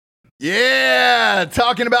Yeah,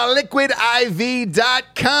 talking about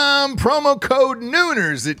liquidiv.com, promo code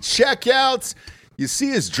Nooners at checkout. You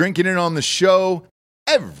see us drinking it on the show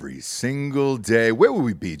every single day. Where would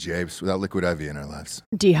we be, James, without Liquid IV in our lives?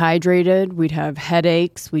 Dehydrated, we'd have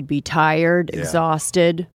headaches, we'd be tired,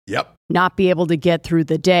 exhausted. Yep. Not be able to get through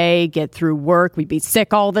the day, get through work. We'd be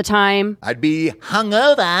sick all the time. I'd be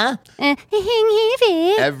hungover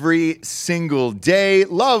every single day.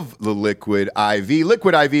 Love the Liquid IV.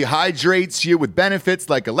 Liquid IV hydrates you with benefits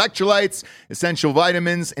like electrolytes, essential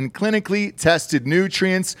vitamins, and clinically tested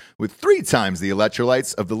nutrients with 3 times the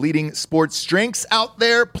electrolytes of the leading sports drinks out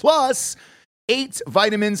there, plus 8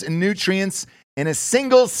 vitamins and nutrients in a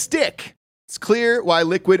single stick. It's clear why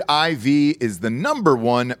Liquid IV is the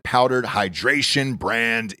 #1 powdered hydration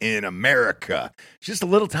brand in America. It's just a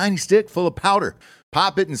little tiny stick full of powder.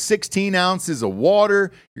 Pop it in 16 ounces of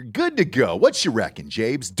water. You're good to go. What you reckon,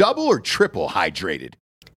 Jabes? Double or triple hydrated?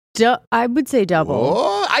 I would say double.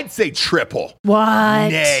 Oh, I'd say triple. What?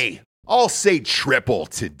 Nay, I'll say triple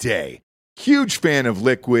today. Huge fan of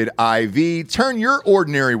Liquid IV. Turn your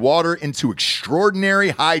ordinary water into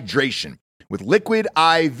extraordinary hydration. With Liquid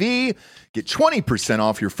IV, get 20%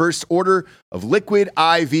 off your first order of Liquid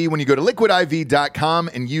IV when you go to liquidiv.com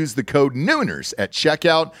and use the code Nooners at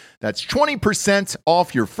checkout. That's 20%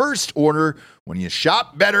 off your first order when you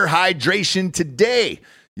shop better hydration today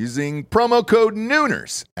using promo code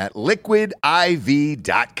Nooners at liquidiv.com.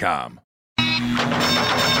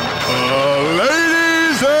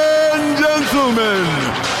 Ladies and gentlemen,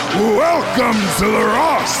 welcome to the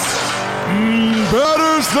Ross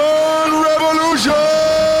Patterson Revolution!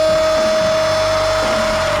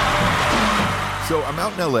 So I'm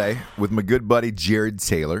out in LA with my good buddy Jared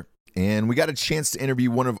Taylor, and we got a chance to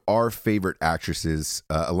interview one of our favorite actresses,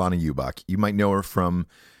 Alanna Ubach. You might know her from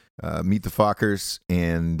Meet the Fockers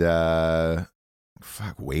and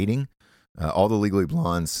Waiting, all the Legally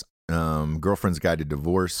Blondes, Girlfriend's Guide to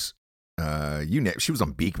Divorce. She was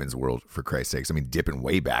on Beekman's World, for Christ's sakes. I mean, dipping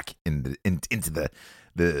way back into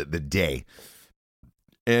the day.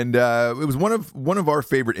 And it was one of our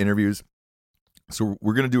favorite interviews. So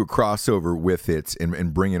we're going to do a crossover with it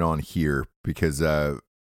and bring it on here because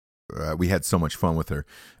we had so much fun with her.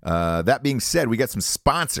 That being said, we got some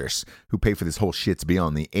sponsors who pay for this whole shit to be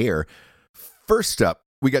on the air. First up,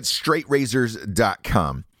 we got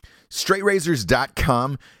straightrazors.com.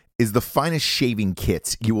 Straightrazors.com is the finest shaving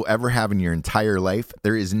kit you will ever have in your entire life.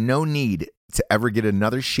 There is no need to ever get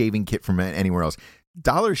another shaving kit from anywhere else.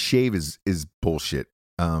 Dollar Shave is bullshit.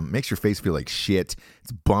 Makes your face feel like shit.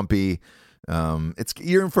 It's bumpy.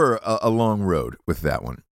 You're in for a long road with that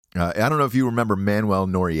one. I don't know if you remember Manuel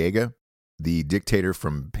Noriega, the dictator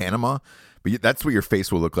from Panama, but that's what your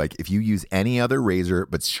face will look like if you use any other razor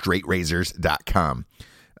but straightrazors.com.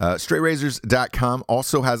 Straightrazors.com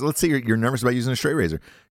also has, let's say you're nervous about using a straight razor.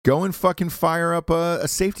 Go and fucking fire up a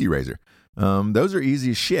safety razor. Those are easy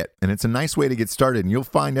as shit, and it's a nice way to get started, and you'll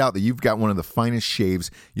find out that you've got one of the finest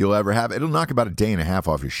shaves you'll ever have. It'll knock about a day and a half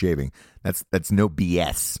off your shaving. That's no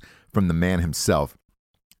BS from the man himself.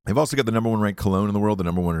 They've also got the #1 ranked cologne in the world, the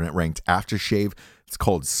 #1 ranked aftershave. It's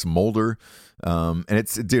called Smolder. And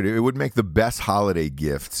it would make the best holiday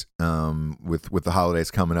gift with the holidays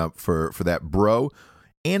coming up for that bro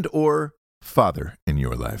and or father in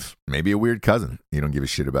your life. Maybe a weird cousin you don't give a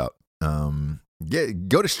shit about. Go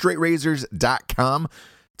to straightrazors.com.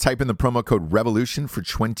 Type in the promo code REVOLUTION for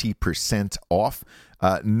 20% off.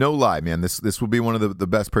 No lie, man. This will be one of the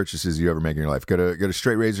best purchases you ever make in your life. Go to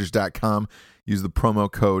straightrazors.com. Use the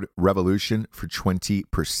promo code REVOLUTION for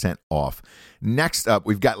 20% off. Next up,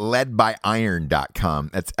 we've got ledbyiron.com.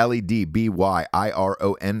 That's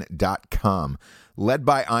LEDBYIRON.com.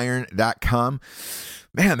 Ledbyiron.com.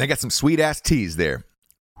 Man, they got some sweet-ass teas there.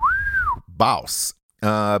 Boss.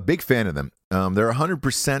 Big fan of them. They're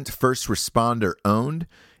 100% first responder owned,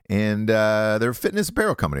 and they're a fitness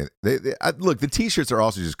apparel company. Look, the t-shirts are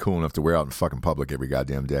also just cool enough to wear out in fucking public every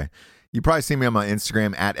goddamn day. You probably see me on my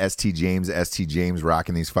Instagram at STJames,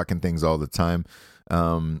 rocking these fucking things all the time.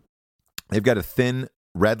 They've got a thin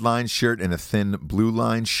red line shirt and a thin blue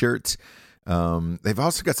line shirt. They've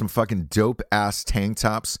also got some fucking dope ass tank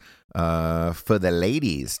tops for the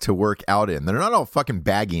ladies to work out in. They're not all fucking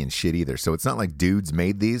baggy and shit either. So it's not like dudes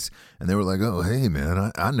made these and they were like, oh, hey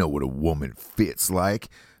man, I know what a woman fits like.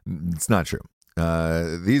 It's not true.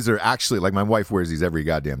 These are actually, like, my wife wears these every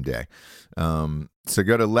goddamn day. So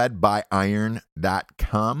go to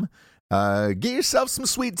ledbyiron.com. Get yourself some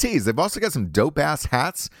sweet teas. They've also got some dope ass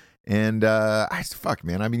hats. And fuck,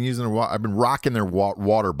 man, I've been rocking their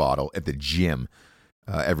water bottle at the gym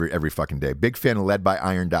every fucking day. Big fan of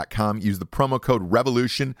ledbyiron.com. Use the promo code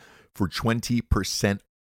REVOLUTION for 20%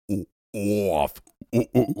 off.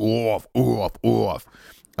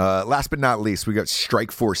 Last but not least, we got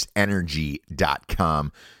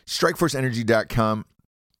StrikeForceEnergy.com. StrikeForceEnergy.com.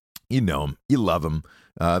 You know them, you love them.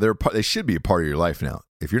 They should be a part of your life now.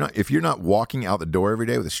 If you're not walking out the door every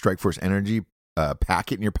day with a Strikeforce Energy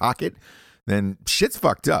packet in your pocket, then shit's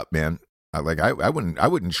fucked up, man. I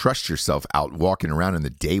wouldn't trust yourself out walking around in the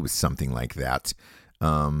day with something like that.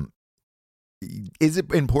 Is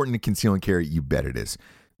it important to conceal and carry? You bet it is.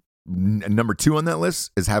 Number 2 on that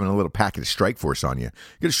list is having a little packet of Strikeforce on you.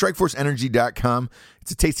 Go to StrikeForceEnergy.com.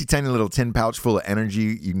 It's a tasty, tiny little tin pouch full of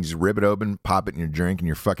energy. You can just rip it open, pop it in your drink, and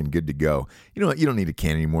you're fucking good to go. You know what? You don't need a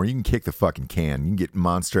can anymore. You can kick the fucking can. You can get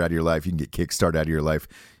Monster out of your life. You can get Kickstart out of your life.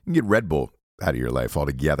 You can get Red Bull out of your life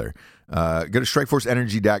altogether. Go to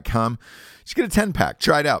StrikeForceEnergy.com. Just get a 10-pack.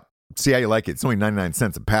 Try it out. See how you like it. It's only 99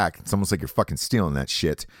 cents a pack. It's almost like you're fucking stealing that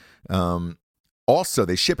shit. Also,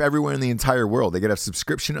 they ship everywhere in the entire world. They get a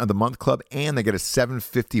subscription of the month club, and they get a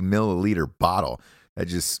 750 milliliter bottle. That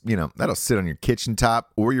just, that'll sit on your kitchen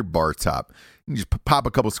top or your bar top. You can just pop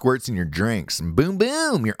a couple squirts in your drinks, and boom,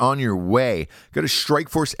 boom, you're on your way. Go to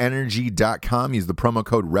StrikeForceEnergy.com. Use the promo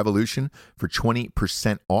code REVOLUTION for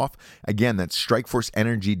 20% off. Again, that's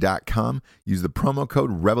StrikeForceEnergy.com. Use the promo code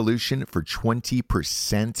REVOLUTION for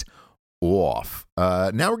 20% off.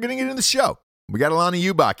 Now we're getting into the show. We got Alanna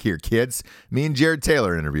Ubach here, kids. Me and Jared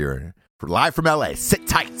Taylor interviewing her live from LA. Sit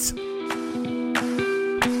tight.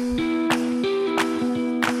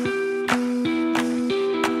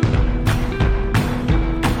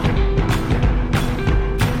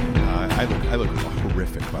 I look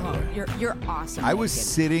horrific, by the way. You're awesome. I was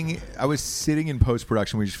sitting in post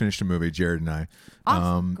production. We just finished a movie, Jared and I.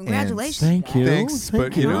 Awesome. Congratulations. Thank you. Thanks, Thank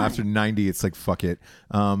but you. after 90, it's like fuck it.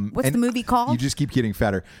 What's the movie called? You just keep getting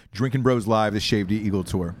fatter. Drinking Bros Live, the Shaved Eagle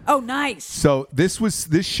tour. Oh, nice. So this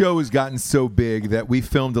show has gotten so big that we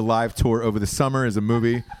filmed a live tour over the summer as a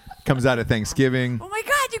movie. Comes out at Thanksgiving. Oh my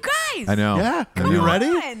God, you guys! I know. Yeah. I Are you know. ready?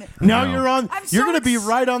 on. Now No. you're on. I'm so You're going to be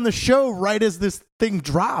right on the show right as this thing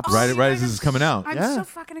drops. Right as this is coming out. I'm Yeah. so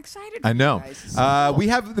fucking excited. I know. You guys. We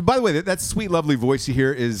have, by the way, that sweet, lovely voice you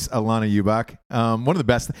hear is Alanna Ubach. One of the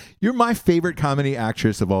best. You're my favorite comedy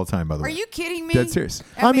actress of all time, by the Are way. you kidding me? Dead serious.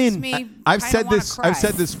 That I makes mean, me I've kinda said wanna this. cry. I've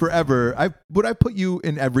said this forever. I put you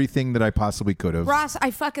in everything that I possibly could have. Ross,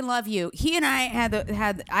 I fucking love you. He and I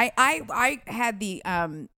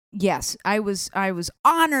yes, I was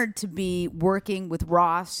honored to be working with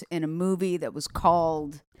Ross in a movie that was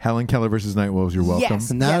called Helen Keller versus Night Wolves. You're welcome.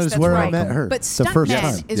 Yes, And that yes, is that's where I right. met her. But the first Stuntman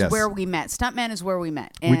time. is Yes. where we met. Stuntman is where we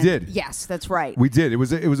met. We And did. Yes, that's right. We did. It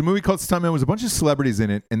was a movie called Stuntman. There was a bunch of celebrities in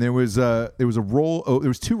it, and there was a role. There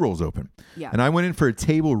was 2 roles open. Yeah. And I went in for a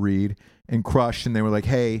table read and crushed, and they were like,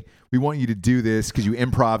 "Hey, we want you to do this because you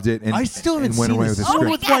improv'd it." And I still haven't and went seen away this. with the Oh script.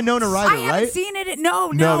 my with Winona Ryder, I haven't right? seen it.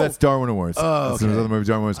 No. No, that's Darwin Awards. Oh, That's okay. another movie,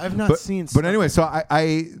 Darwin Awards. I've not seen But anyway, Stuntman. so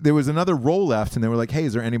I there was another role left, and they were like, "Hey,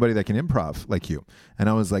 is there anybody that can improv like you?" And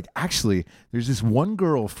I was like, "Actually, there's this one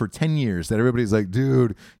girl for 10 years that everybody's like,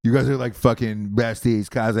 dude, you guys are like fucking besties,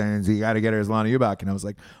 cousins. You got to get her as Alanna Ubach." And I was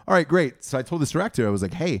like, "All right, great." So I told this director, I was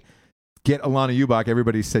like, "Hey, get Alanna Ubach.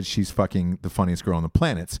 Everybody said she's fucking the funniest girl on the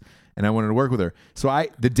planet." And I wanted to work with her. So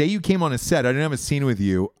the day you came on a set, I didn't have a scene with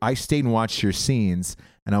you. I stayed and watched your scenes,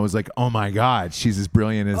 and I was like, "Oh my God, she's as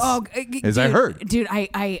brilliant as I heard." Dude,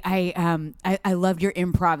 I love your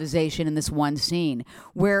improvisation in this one scene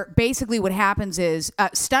where basically what happens is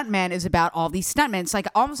Stuntman is about all these stuntmen. It's like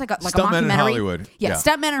almost like a Stuntmen in mockumentary. Hollywood. Yeah, Yeah.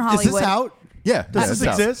 Stuntmen in Is Hollywood. this out? Yeah, Does this it's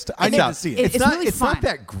out. exist? I It's need out. to see it. It's It's not. really It's not fun.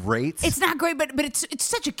 that great. It's not great, but it's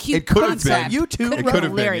such a cute It could have concept. been. You too. Could It could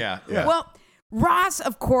have been, hilarious. yeah. Well, Ross,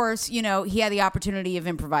 of course, he had the opportunity of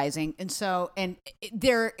improvising, and so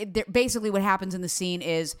there basically what happens in the scene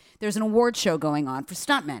is there's an award show going on for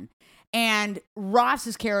stuntmen. And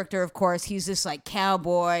Ross's character, of course, he's this like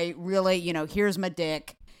cowboy, really, here's my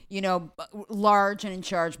dick, large and in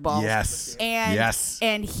charge balls. Yes. And Yes.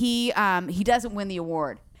 and he doesn't win the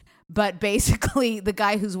award. But basically, the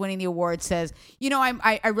guy who's winning the award says,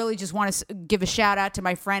 I really just want to give a shout out to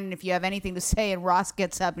my friend. And if you have anything to say, and Ross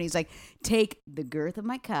gets up and he's like, take the girth of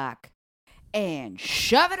my cock and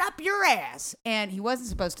shove it up your ass. And he wasn't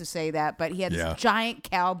supposed to say that, but he had Yeah. this giant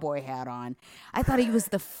cowboy hat on. I thought he was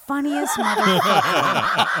the funniest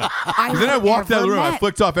motherfucker. Then I walked out of the room. I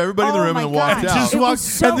flicked off everybody in the Oh room my and walked God. out. Just It was walked,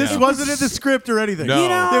 so- and this it wasn't was in the script or anything. No,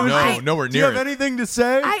 I- nowhere Do you near have it. anything to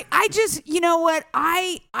say? I just, you know what?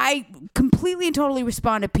 I completely and totally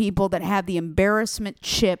respond to people that have the embarrassment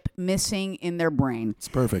chip missing in their brain. It's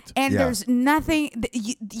perfect. And Yeah. there's nothing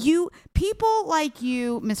you people like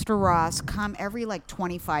you, Mr. Ross, come every like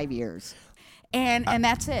 25 years. and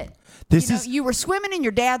that's it. This You were swimming in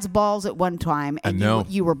your dad's balls at one time, and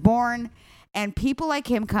you were born. And people like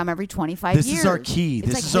him come every 25 years. This is our key. It's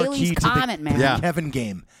This like is our Haley's key to Comet, the man. Kevin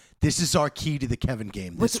game. This is our key to the Kevin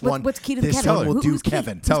game. What's key to the this Kevin? one will do Who's key?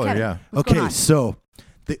 Kevin. Who's Tell her, Kevin? yeah. What's going Okay, on? so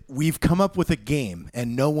we've come up with a game,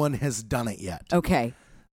 and no one has done it yet. Okay.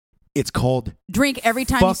 It's called Drink every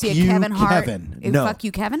time you Fuck see a You, Kevin Hart. Kevin. No. Fuck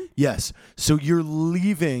you, Kevin? Yes. So you're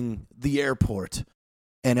leaving the airport,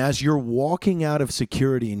 and as you're walking out of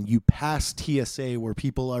security and you pass TSA where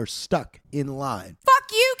people are stuck in line, Fuck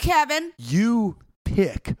you, Kevin. you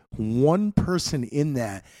pick one person in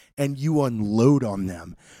that and you unload on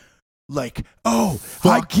them. Like, oh, I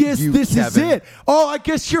Fuck guess you, this is Kevin. it. Oh, I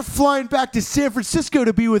guess you're flying back to San Francisco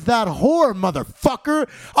to be with that whore, motherfucker.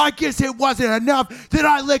 I guess it wasn't enough that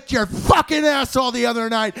I licked your fucking asshole the other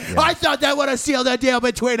night. I thought that would have sealed a deal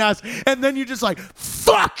between us. And then you just like,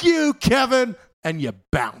 fuck you, Kevin. And you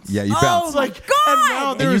bounce. Yeah, you Oh, bounce. my And God.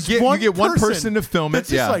 now And there's you get one person to film it. that's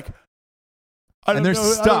just Yeah. like, I And don't they're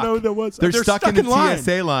know, stuck. I don't know who that was. They're stuck in the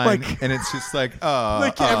TSA line, Like, and it's just like,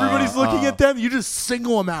 everybody's looking at them. You just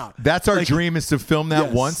single them out. That's our Like, dream, is to film that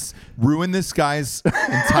Yes. once, ruin this guy's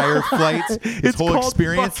entire flight, his It's whole called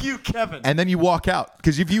experience, Fuck You, Kevin. and then you walk out.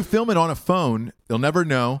 Because if you film it on a phone, they'll never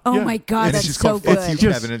know. Oh, Yeah. my God. And it's That's just so called Fuck good. You,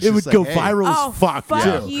 Just- Kevin. It's it would just go like, hey. viral Oh, as fuck,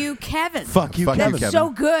 fuck too. you, Kevin. Fuck you, Fuck you, Kevin. That's Kevin. so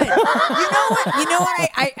good. You know what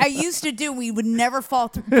I used to do? We would never fall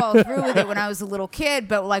through with it when I was a little kid,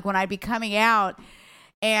 but like when I'd be coming out,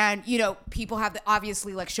 and people have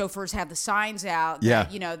obviously like chauffeurs have the signs out. Yeah.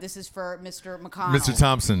 That, this is for Mr. McConnell. Mr.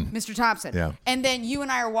 Thompson. Mr. Thompson. Yeah. And then you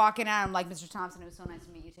and I are walking out. I'm like, Mr. Thompson, it was so nice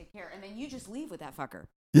to meet you. Take care. And then you just leave with that fucker.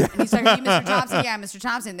 Yeah. And he's like, are you Mr. Thompson? Yeah, Mr.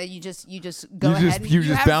 Thompson. Then you just go ahead. You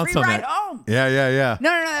just have bounce a free on ride that. home. Yeah. No,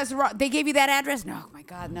 that's wrong. They gave you that address? No, oh my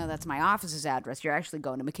God, no, that's my office's address. You're actually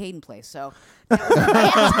going to McCaden Place. So that was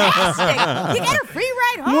fantastic. You get a free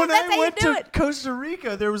ride home. When That's I how went you do to it. Costa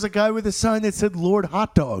Rica, there was a guy with a sign that said Lord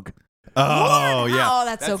Hot Dog. Oh, Lord, yeah. oh,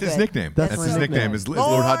 that's so his good. nickname. That's That's my his nickname. nickname. Is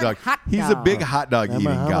Lord Hot Dog. Hot He's a Dog. big hot dog I'm eating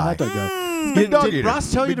a guy. hot dog guy. Big dog Did eater.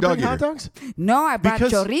 Ross tell you Big to bring dog hot eater. dogs? No, I brought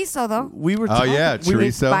Because chorizo, though. We were Oh, talking, yeah, we were,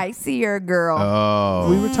 chorizo. Spicier girl. Oh.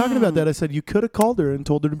 we were talking about that. I said you could have called her and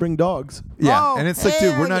told her to bring dogs. Yeah, Oh, and it's like,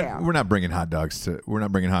 dude, we're hell yeah. not bringing hot dogs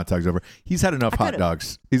over. He's had enough hot could've.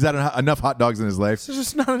 dogs. He's had enough hot dogs in his life. There's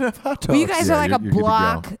just not enough hot dogs. Well, you guys Yeah, are like you're a good to go.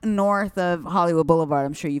 block north of Hollywood Boulevard.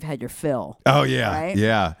 I'm sure you've had your fill. Oh yeah, Right?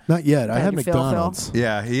 yeah, Not yet. I Had had your fill, McDonald's.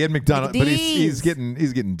 yeah. He had McDonald's, but he's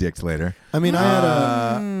McDee's. getting dicked later. I mean, I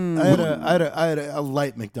had a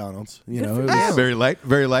light McDonald's. You know, it was- Yeah, very light,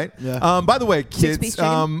 very light. Yeah. By the way, Six-piece kids,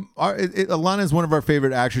 chicken? Alana is one of our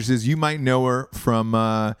favorite actresses. You might know her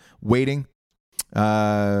from Waiting,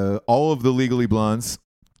 all of the Legally Blondes.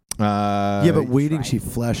 yeah, but waiting, right. she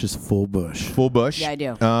flashes full bush. Full Bush. Yeah, I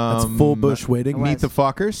do. That's full bush waiting. It Meet was. the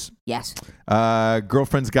Fockers. Yes.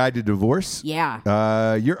 Girlfriend's Guide to Divorce. Yeah.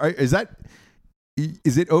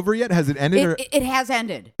 Is it over yet? Has it ended? or? It has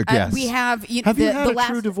ended. Yes. We have. Have you had the a last,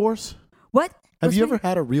 true divorce? What? Have What's you my- ever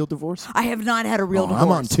had a real divorce? I have not had a real divorce. I'm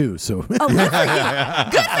on two, so Oh, good for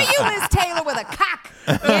you. Good for you, Liz Taylor with a cock.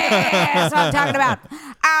 Yeah, that's what I'm talking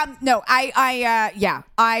about. No,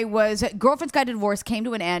 I was Girlfriend's Guide to Divorce came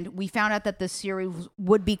to an end. We found out that the series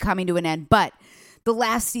would be coming to an end, but the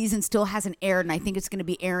last season still hasn't aired, and I think it's going to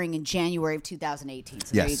be airing in January of 2018.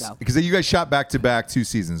 So there you go. Because you guys shot back to back 2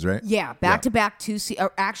 seasons, right? Yeah, back to back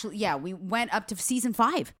actually, yeah, we went up to season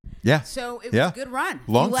 5. Yeah. So it was Yeah. a good run.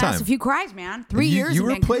 Long few laughs, time. a few cries, man. 3 years. You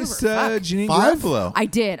in replaced Vancouver. Fuck. Janine 5? Garofalo. I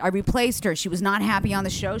did. I replaced her. She was not happy on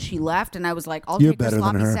the show. She left, and I was like, "I'll You're take her better than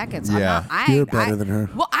sloppy her. seconds." Yeah. You're better than her.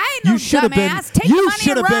 Well, I ain't no you should have been. dumbass. Take the You money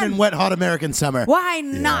should and have been run. in Wet Hot American Summer. Why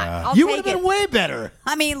not? I'll You would take have been it. way better.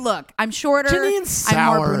 I mean, look, I'm shorter. Janine's I'm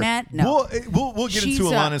more sour. brunette. No, We'll get She's,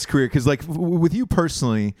 into Alana's career because, like, with you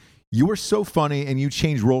personally, you were so funny and you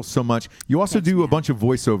change roles so much. You also do a bunch of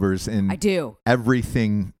voiceovers in I do.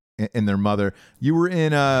 everything in their mother. You were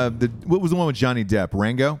in what was the one with Johnny Depp?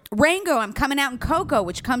 Rango. I'm coming out in Coco,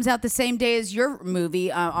 which comes out the same day as your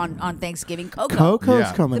movie on Thanksgiving. Coco. Coco's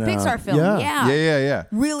Yeah. coming The out. Pixar film. Yeah. Yeah.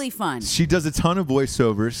 Really fun. She does a ton of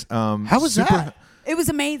voiceovers. How was that? It was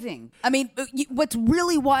amazing. I mean, what's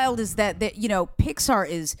really wild is that Pixar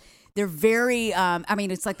is. They're very. I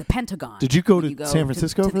mean, it's like the Pentagon. Did you go When to San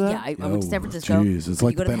Francisco for that? Yeah, I went to San Oh, Francisco. jeez, it's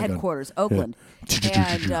like you go the to the Pentagon. headquarters, Oakland,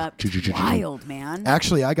 and it's wild, man.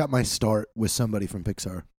 Actually, I got my start with somebody from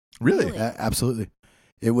Pixar. Really? Absolutely.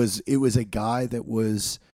 It was a guy that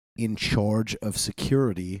was in charge of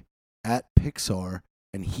security at Pixar,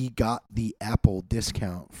 and he got the Apple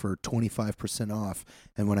discount for 25% off.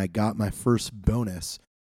 And when I got my first bonus,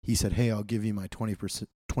 he said, "Hey, I'll give you my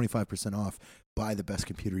 25% off, buy the best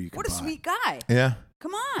computer you can What a buy. sweet guy. Yeah.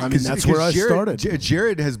 Come on. I mean, that's where I started.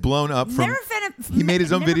 Jared has blown up from. Never He made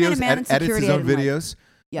his own never met a videos, man in edits his security own I didn't like. videos.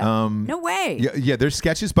 Yeah. No way. Yeah. There's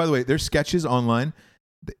sketches. By the way, there's sketches online.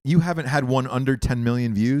 You haven't had one under 10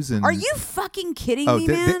 million views. And Are you fucking kidding me,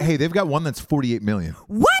 man? hey, they've got one that's 48 million.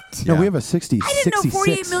 What? No, Yeah. we have a 60. I didn't know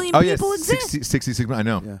 48 million people exist. 66 million. I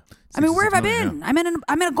know. Yeah. I mean, where have I 66 been? million,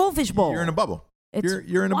 I'm in a goldfish bowl. yeah. You're in a bubble. It's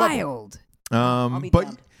you're in a bubble. wild. I'll be But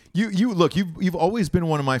damned. you look. You've always been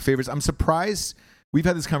one of my favorites. I'm surprised. We've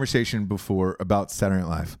had this conversation before about Saturday Night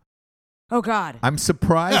Live. Oh God. I'm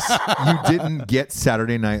surprised you didn't get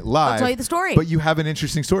Saturday Night Live. I'll tell you the story. But you have an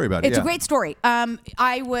interesting story about it. It's yeah. a great story.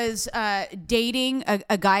 I was dating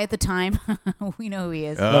a guy at the time. We know who he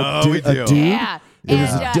is. Oh, we do. A dude? Yeah. It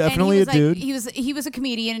was And, definitely and a he was dude. He was a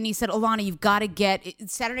comedian, and he said, "Alana, you've got to get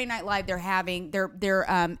Saturday Night Live. They're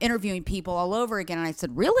interviewing people all over again." And I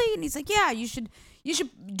said, "Really?" And he's like, "Yeah, you should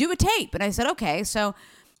do a tape." And I said, "Okay." So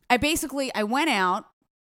I went out.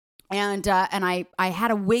 And I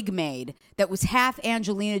had a wig made that was half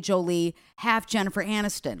Angelina Jolie, half Jennifer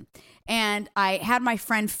Aniston. And I had my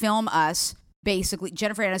friend film us, basically,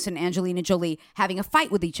 Jennifer Aniston and Angelina Jolie having a fight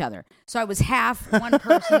with each other. So I was half one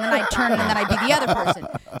person, then I'd turn and then I'd be the other person.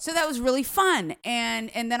 So that was really fun. And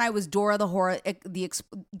then I was Dora the Horror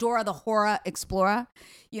Explorer.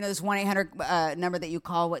 You know, this 1-800 number that you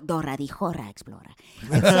call what Dora the Horror Explorer.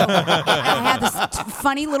 And so I had this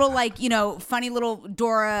funny little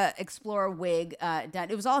Dora Explorer wig done.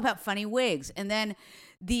 It was all about funny wigs. And then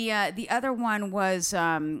the other one was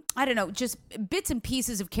I don't know, just bits and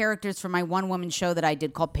pieces of characters from my one-woman show that I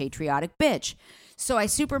did called Patriotic Bitch. So I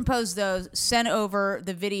superimposed those, sent over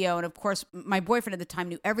the video, and of course, my boyfriend at the time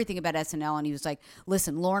knew everything about SNL, and he was like,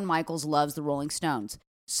 "Listen, Lorne Michaels loves the Rolling Stones,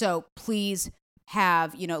 so please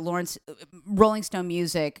have, Lawrence Rolling Stone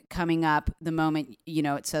music coming up the moment,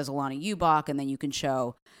 it says Alana Ubach, and then you can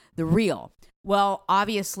show the reel." Well,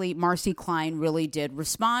 obviously, Marcy Klein really did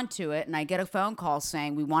respond to it, and I get a phone call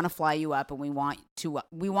saying, "We want to fly you up, and we want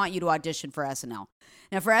you to audition for SNL."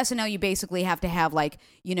 Now, for SNL, you basically have to have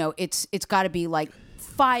it's got to be like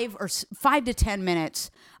 5 to 10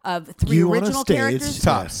 minutes of 3 You on a original stage, characters,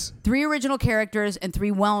 Tops. 3 original characters, and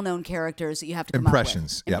 3 well-known characters that you have to come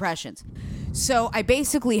Impressions, up with. yep. Impressions. So I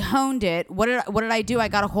basically honed it. What did I do? I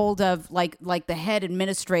got a hold of like the head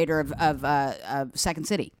administrator of Second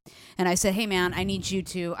City, and I said, "Hey man, I need you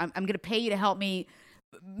to. I'm going to pay you to help me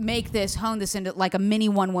hone this into like a mini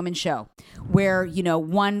one-woman show, where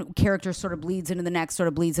one character sort of bleeds into the next,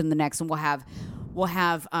 and we'll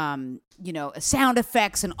have sound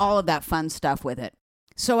effects and all of that fun stuff with it."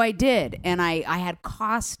 So I did, and I had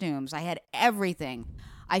costumes, I had everything.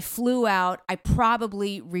 I flew out. I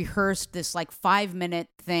probably rehearsed this like 5-minute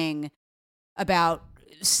thing about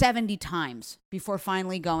 70 times before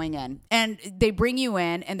finally going in. And they bring you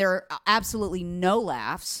in, and there are absolutely no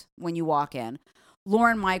laughs when you walk in.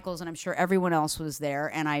 Lorne Michaels, and I'm sure everyone else was there,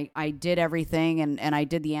 and I did everything, and I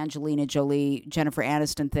did the Angelina Jolie, Jennifer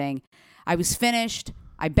Aniston thing. I was finished.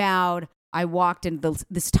 I bowed. I walked into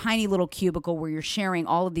this tiny little cubicle where you're sharing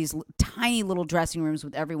all of these tiny little dressing rooms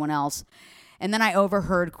with everyone else. And then I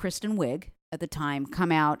overheard Kristen Wiig at the time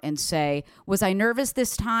come out and say, "Was I nervous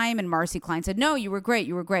this time?" And Marcy Klein said, "No, you were great.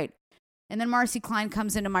 You were great." And then Marcy Klein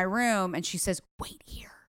comes into my room and she says, "Wait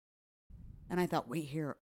here." And I thought, "Wait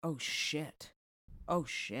here? Oh, shit. Oh,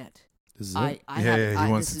 shit." This is it. He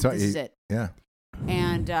wants to talk. This is it. Yeah.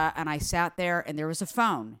 And I sat there, and there was a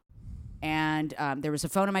phone. And there was a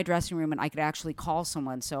phone in my dressing room, and I could actually call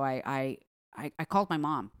someone. So I called my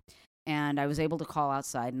mom. And I was able to call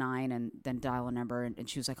outside 9 and then dial a number. And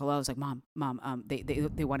she was like, "Hello." I was like, Mom,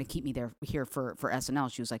 they want to keep me here for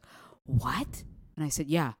SNL. She was like, "What?" And I said,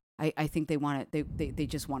 "Yeah, I think they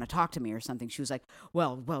just want to talk to me or something." She was like,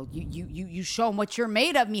 well, you show them what you're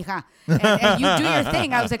made of, mija. And you do your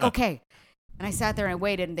thing. I was like, "Okay." And I sat there and I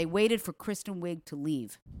waited, and they waited for Kristen Wiig to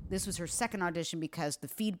leave. This was her second audition because the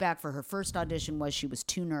feedback for her first audition was she was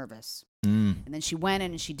too nervous. And then she went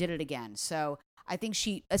in and she did it again. So I think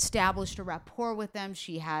she established a rapport with them.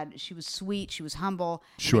 She was sweet. She was humble.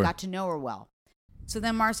 Sure. And they got to know her well. So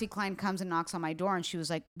then Marcy Klein comes and knocks on my door, and she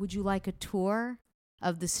was like, "Would you like a tour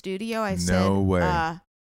of the studio?" I said, No way.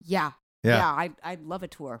 Yeah, I'd love a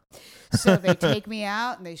tour. So they take me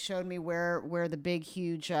out, and they showed me where the big,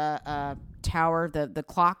 huge tower, the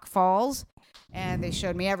clock falls, and they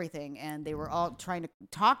showed me everything. And they were all trying to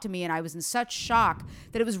talk to me, and I was in such shock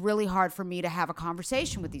that it was really hard for me to have a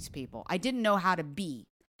conversation with these people. I didn't know how to be,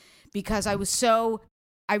 because I was so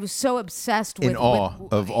obsessed with In awe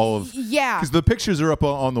of all of because the pictures are up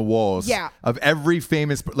on the walls Yeah. of every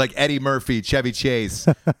famous, like Eddie Murphy, Chevy Chase,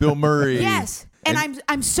 Bill Murray. Yes. And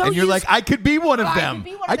I'm so and you're used- like, I could be one of I them. could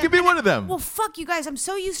be one of I them. could be And one of them. Well, fuck you guys. I'm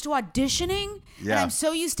so used to auditioning and Yeah. I'm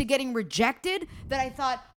so used to getting rejected that I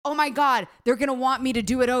thought, oh my God, they're going to want me to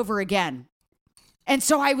do it over again. And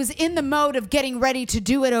so I was in the mode of getting ready to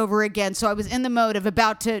do it over again. So I was in the mode of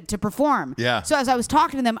about to perform. Yeah. So as I was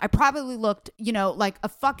talking to them, I probably looked, like a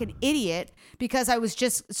fucking idiot because I was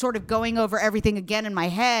just sort of going over everything again in my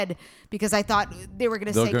head because I thought they were going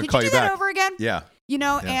to They're say, gonna could call you you do that back." over again? Yeah.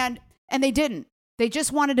 And they didn't. They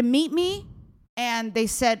just wanted to meet me. And they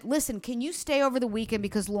said, listen, can you stay over the weekend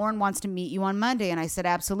because Lauren wants to meet you on Monday? And I said,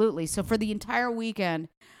 absolutely. So for the entire weekend,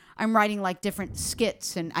 I'm writing like different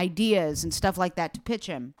skits and ideas and stuff like that to pitch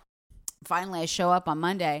him. Finally, I show up on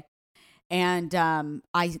Monday and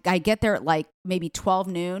I get there at like maybe 12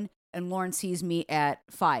 noon and Lauren sees me at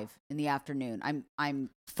 5 in the afternoon. I'm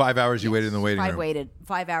 5 hours you waited in the waiting room.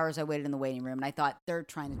 5 hours I waited in the waiting room and I thought they're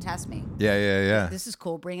trying to test me. Yeah. This is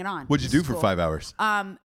cool. Bring it on. What'd you This do is for cool. 5 hours?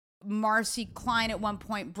 Marcy Klein at one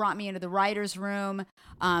point brought me into the writer's room.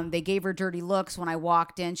 They gave her dirty looks when I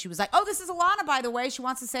walked in. She was like, oh, this is Alana, by the way. She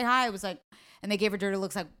wants to say hi. I was like, and they gave her dirty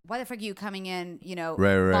looks like, why the fuck are you coming in,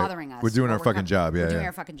 Right. bothering us? We're doing while our fucking coming- job. Yeah, We're doing yeah.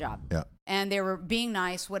 our fucking job. Yeah. And they were being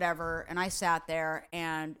nice, whatever. And I sat there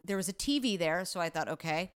and there was a TV there. So I thought,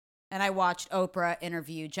 okay. And I watched Oprah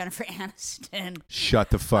interview Jennifer Aniston. Shut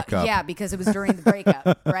the fuck up. Yeah, because it was during the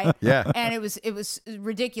breakup, right? Yeah. And it was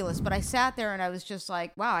ridiculous. But I sat there and I was just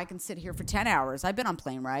like, wow, I can sit here for 10 hours. I've been on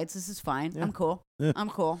plane rides. This is fine. I'm cool. I'm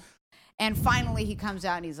cool. And finally he comes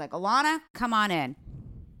out and he's like, Alana, come on in.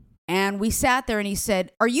 And we sat there and he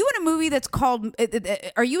said, are you in a movie that's called,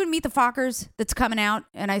 are you in Meet the Fockers that's coming out?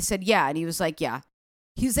 And I said, yeah. And he was like, yeah.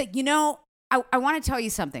 He was like, I want to tell you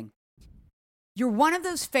something. You're one of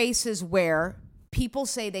those faces where people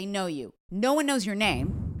say they know you. No one knows your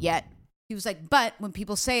name yet. He was like, but when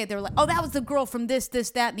people say it, they're like, oh, that was the girl from this,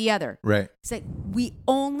 that, and the other. Right. He's like, we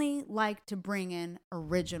only like to bring in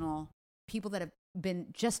original people that have been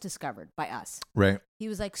just discovered by us. Right. He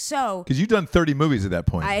was like, so Because you've done 30 movies at that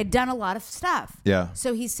point. I had done a lot of stuff. Yeah.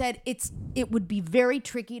 So he said, it would be very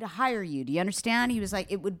tricky to hire you. Do you understand? He was like,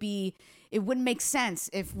 it wouldn't make sense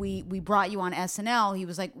if we brought you on SNL. He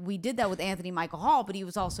was like, we did that with Anthony Michael Hall, but he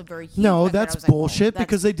was also very huge. No, back then. I that's was like, oh, bullshit that's-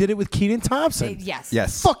 because they did it with Keenan Thompson. Yes.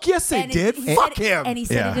 Yes. Fuck yes, they And did. he Fuck said, him. And he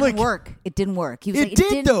said Yeah. it didn't work. It didn't work. He was like, It did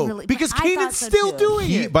didn't though, really, because I thought Keenan's so, still too. doing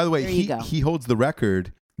He, it. by the way, There you go. he holds the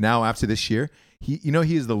record now after this year. He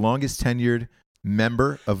is the longest tenured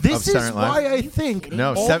member of This Saturday is Night Live. why I think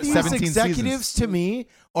No, all these 17 executives seasons. to me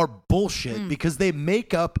are bullshit because they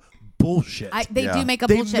make up bullshit. They Yeah. do make up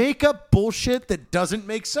They bullshit. make up bullshit that doesn't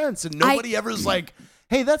make sense, and nobody ever is like,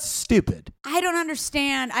 "Hey, that's stupid." I don't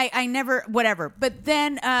understand. I never, whatever. But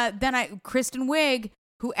then Kristen Wiig,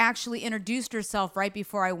 who actually introduced herself right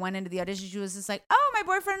before I went into the audition, she was just like, oh, my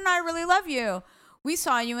boyfriend and I really love you. We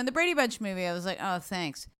saw you in the Brady Bunch movie. I was like, oh,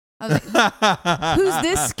 thanks. I was like, who's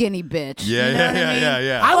this skinny bitch? Yeah, You know what I mean?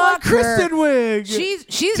 yeah. I like Fuck her. Kristen Wiig.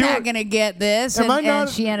 She's not gonna get this, Am I and not-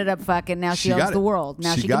 she ended up fucking. Now she She got owns the it. world.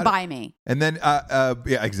 Now She she got can it. buy me. And then, yeah,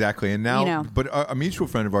 exactly. And now, but a mutual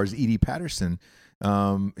friend of ours, Edie Patterson,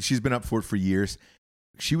 she's been up for it for years.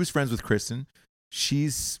 She was friends with Kristen.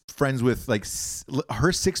 She's friends with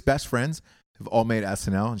her 6 best friends have all made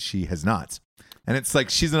SNL, and she has not. And it's like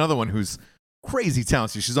she's another one who's crazy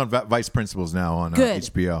talented. She's on Vice Principals now on Good.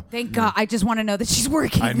 HBO. Thank God. I just want to know that she's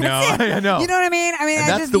working. I know, That's it. I know. You know what I mean? I mean, And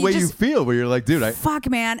that's the way you feel, where you're like, dude, fuck,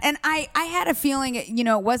 man. And I had a feeling, it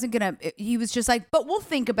wasn't gonna. He was just like, but we'll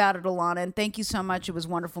think about it, Alana. And thank you so much. It was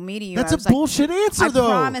wonderful meeting you. That's And I a was like, bullshit answer, I though.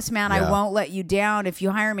 promise, man, Yeah. I won't let you down if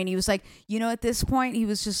you hire me. And he was like, at this point, he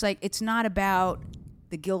was just like, it's not about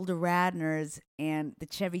the Gilda Radners and the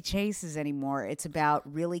Chevy Chases anymore. It's about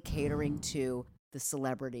really catering to the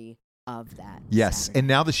celebrity of that. yes. Saturday. And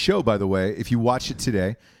now the show, by the way, if you watch it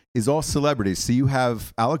today, is all celebrities. So you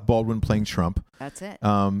have Alec Baldwin playing Trump. That's it.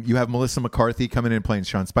 You have Melissa McCarthy coming in and playing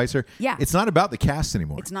Sean Spicer. Yeah. It's not about the cast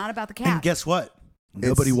anymore. It's not about the cast. And guess what?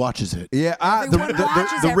 Nobody watches it. Yeah, Everyone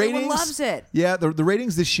watches, the everyone ratings loves it. Yeah, the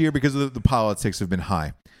ratings this year because of the politics have been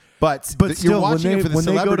high, but still, you're watching it for the when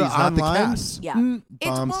they go to celebrities, not the online, cast. Yeah.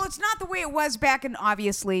 bombs. It's not the way it was back in the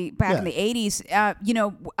 80s,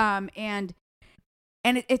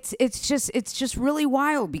 and it's just really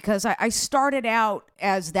wild because I started out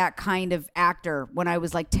as that kind of actor when I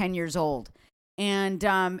was like 10 years old. And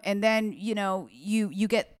then, you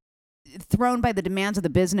get thrown by the demands of the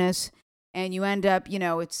business and you end up,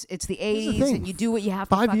 it's the 80s thing. and you do what you have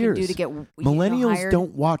to 5 fucking years. do to get Millennials hired.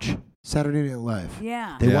 don't watch Saturday Night Live.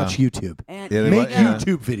 Yeah. They Yeah. watch YouTube. And Yeah, they Make wa- yeah.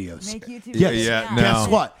 YouTube videos. Make YouTube. Yes. Yeah, no. Guess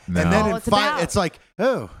what? No. And then All in it's about. it's like,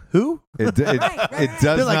 oh, who? It Right.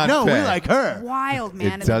 does They're like, not no, pay. we like her. Wild,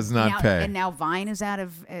 man. It does not now, pay. And now Vine is out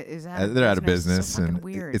of They're out of business, So fucking and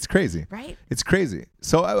weird. it's crazy. Right? It's crazy.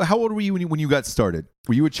 So, how old were you when you got started?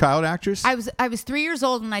 Were you a child actress? I was 3 years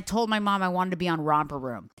old and I told my mom I wanted to be on Romper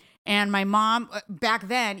Room. And my mom back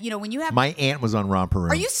then, when you have My aunt was on Romper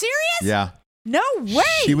Room. Are you serious? Yeah. No way.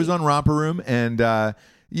 She was on Romper Room, and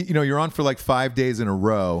you're on for like 5 days in a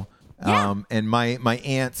row. Yeah. And my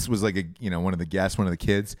aunt's was like one of the guests, one of the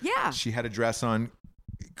kids. Yeah. She had a dress on,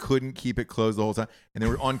 couldn't keep it closed the whole time, and they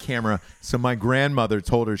were on camera. So my grandmother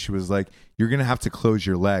told her, she was like, "You're gonna have to close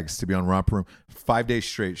your legs to be on Romper Room." 5 days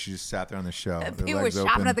straight, she just sat there on the show. with her People were legs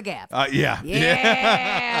shopping open. at the Gap. Yeah.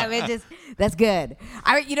 Yeah, bitches. That's good.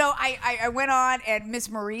 I went on, and Miss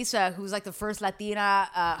Marisa, who's like the first Latina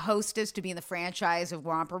hostess to be in the franchise of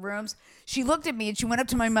Romper Rooms, she looked at me and she went up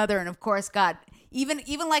to my mother, and of course, God, even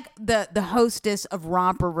like the hostess of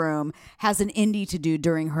Romper Room has an indie to do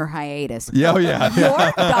during her hiatus. Yeah, oh,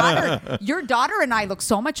 yeah. Your daughter and I look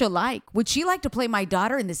so much alike. Would she like to play my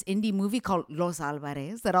daughter in this indie movie called Los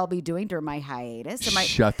Alvarez that I'll be doing during my hiatus? And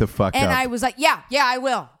Shut the fuck and up. I was like, yeah, I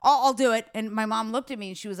will. I'll do it. And my mom looked at me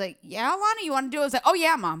and she was like, yeah, Alana, you want to do it? I was like, oh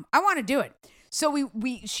yeah, Mom, I want to do it. So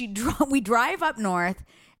we drive up north,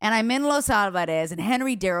 and I'm in Los Alvarez, and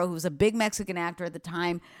Henry Darrow, who was a big Mexican actor at the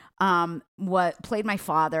time, played my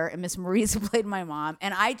father, and Miss Marisa played my mom,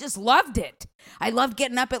 and I just loved it. I loved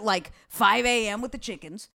getting up at like 5 a.m. with the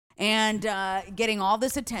chickens and getting all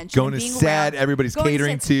this attention. Going to being set, around, everybody's going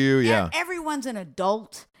catering set. to you, And yeah. everyone's an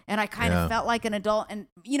adult. And I kind Yeah. of felt like an adult. And,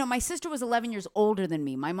 my sister was 11 years older than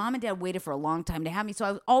me. My mom and dad waited for a long time to have me. So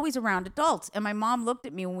I was always around adults. And my mom looked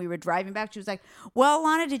at me when we were driving back. She was like, well,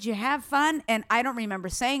 Lana, did you have fun? And I don't remember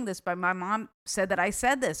saying this, but my mom said that I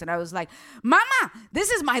said this. And I was like, Mama, this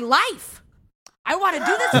is my life. I want to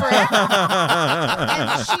do this forever.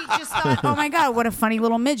 And she just thought, oh my God, what a funny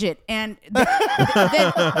little midget. And then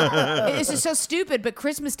it's just so stupid. But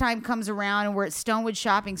Christmas time comes around, and we're at Stonewood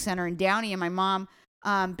Shopping Center in Downey, and my mom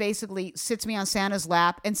basically sits me on Santa's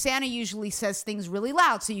lap, and Santa usually says things really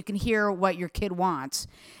loud so you can hear what your kid wants.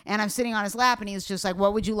 And I'm sitting on his lap, and he's just like,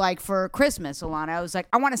 what would you like for Christmas, Alana? I was like,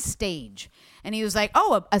 I want a stage. And he was like,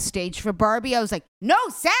 oh, a stage for Barbie? I was like, no,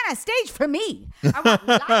 Santa, stage for me. I want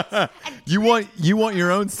lights and You want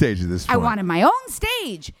your own stage at this I point. wanted my own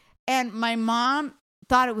stage. And my mom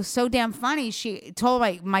thought it was so damn funny. She told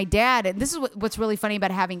my dad, and this is what's really funny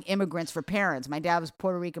about having immigrants for parents. My dad was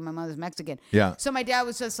Puerto Rican, my mother's Mexican. Yeah. So my dad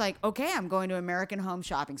was just like, okay, I'm going to American Home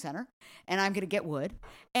Shopping Center, and I'm going to get wood.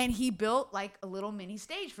 And he built like a little mini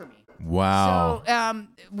stage for me. Wow. So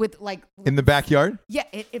with like In the backyard? yeah,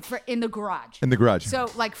 in the garage. In the garage.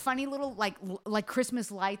 So like funny little like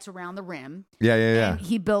Christmas lights around the rim. Yeah. And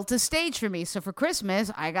he built a stage for me. So for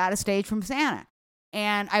Christmas, I got a stage from Santa.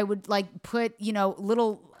 And I would like put,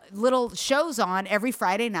 little shows on every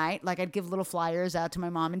Friday night. Like I'd give little flyers out to my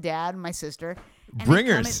mom and dad and my sister. And they'd come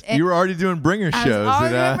Bringers. and- You were already doing bringer I was shows.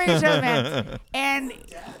 always and, doing bringer shows, man. And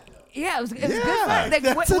yeah, it was good fun. Like,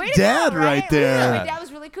 that's a way to dad go, right there. Yeah, my dad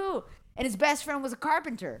was really cool. And his best friend was a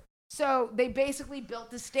carpenter. So they basically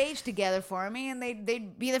built the stage together for me, and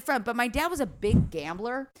they'd be the front. But my dad was a big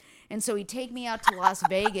gambler. And so he'd take me out to Las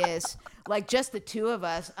Vegas, like just the two of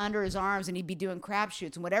us under his arms, and he'd be doing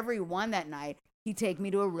crapshoots. And whatever he won that night, he'd take me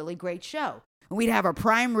to a really great show. And we'd have our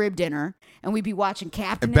prime rib dinner, and we'd be watching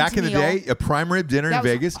Captain And back in the Tennille. day, a prime rib dinner in That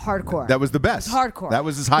was Vegas. hardcore. That was the best. It was hardcore. That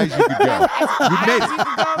was as high as you could go. You made You it.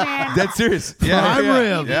 could go, man. That's serious. Prime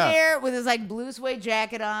rib. He'd be Yeah. there with his like blue suede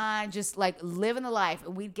jacket on, just like living the life.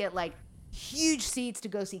 And we'd get like huge seats to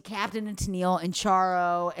go see Captain and Tennille and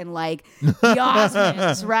Charo and like the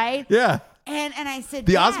Osmonds, right? Yeah. And I said,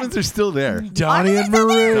 The Dad, Osmonds are still there. Donnie and They're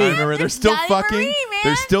Marie. Donnie and Marie, they're still Donnie fucking. Marie, man.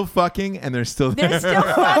 They're still fucking, and they're still there. They're still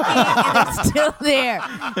fucking and they're still there.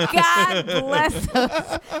 God bless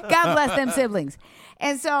those. God bless them siblings.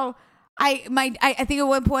 And so I think at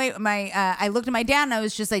one point I looked at my dad and I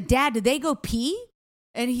was just like, Dad, did they go pee?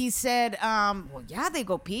 And he said, well, yeah, they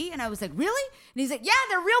go pee. And I was like, really? And he's like, yeah,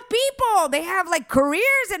 they're real people. They have like careers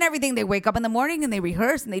and everything. They wake up in the morning and they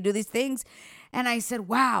rehearse and they do these things. And I said,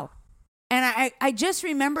 wow. And I just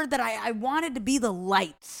remembered that I wanted to be the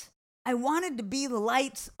lights. I wanted to be the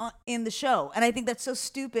lights in the show. And I think that's so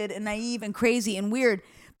stupid and naive and crazy and weird.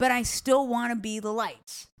 But I still want to be the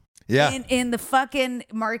lights. Yeah. In the fucking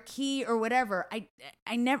marquee or whatever.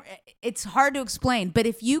 I never, it's hard to explain. But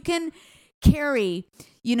if you can carry,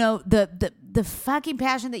 the fucking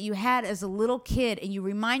passion that you had as a little kid and you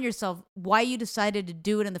remind yourself why you decided to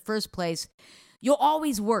do it in the first place, you'll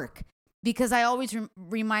always work. because I always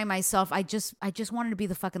remind myself I just wanted to be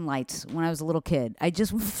the fucking lights when I was a little kid. I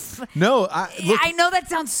just No, look, I know that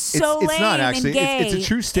sounds so it's lame not actually. and gay. It's a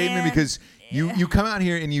true statement because you come out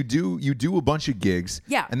here and you do a bunch of gigs,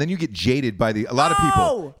 Yeah. and then you get jaded by a lot of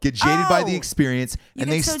people get jaded by the experience, You and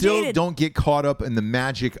get they so still jaded. don't get caught up in the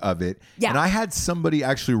magic of it. Yeah. And I had somebody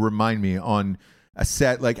actually remind me on a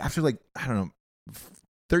set, like after I don't know,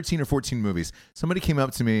 13 or 14 movies, somebody came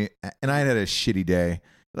up to me and I had a shitty day.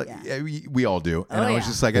 Like we all do. And I was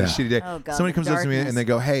just like, I had a shitty day. Oh, God, somebody the comes up to me darkness. and they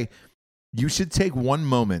go, hey, you should take one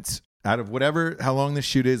moment out of how long the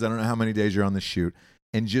shoot is. I don't know how many days you're on the shoot,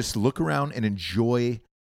 and just look around and enjoy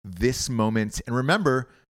this moment. And remember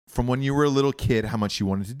from when you were a little kid, how much you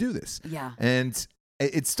wanted to do this. Yeah. And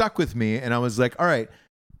it stuck with me. And I was like, all right,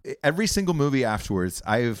 every single movie afterwards,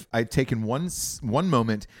 I've taken one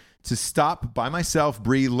moment to stop by myself,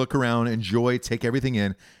 breathe, look around, enjoy, take everything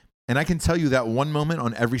in. And I can tell you that one moment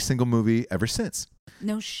on every single movie ever since.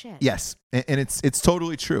 No shit. Yes, and it's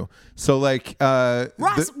totally true. So like,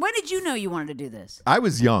 Ross, when did you know you wanted to do this? I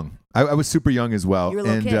was young. I was super young as well. You were a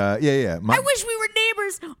little and kid. yeah. I wish we were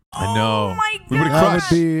neighbors. I know. Oh my We would've god. crushed.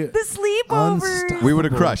 That would be The sleepovers. we would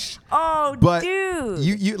have crushed. Oh, But dude.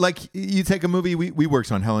 you take a movie we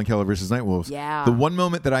worked on, Helen Keller versus Night Wolves. Yeah. The one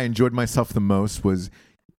moment that I enjoyed myself the most was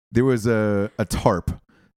there was a tarp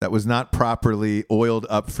that was not properly oiled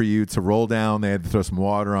up for you to roll down. They had to throw some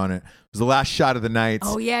water on it. It was the last shot of the night.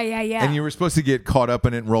 Oh yeah. And you were supposed to get caught up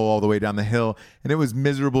in it and roll all the way down the hill. And it was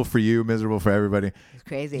miserable for you, miserable for everybody. It's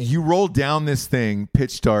crazy. You rolled down this thing,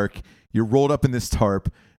 pitch dark. You're rolled up in this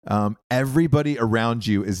tarp. Everybody around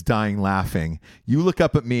you is dying laughing. You look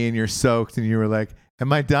up at me and you're soaked and you were like,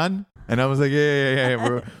 am I done? And I was like,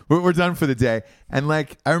 yeah. We're done for the day. And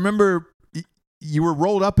like, I remember you were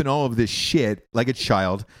rolled up in all of this shit like a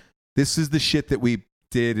child. This is the shit that we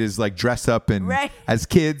did, is like dress up and Right. as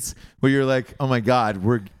kids, where you're like, oh my God,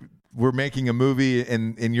 we're making a movie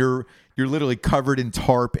and you're literally covered in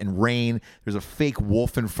tarp and rain. There's a fake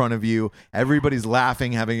wolf in front of you. Everybody's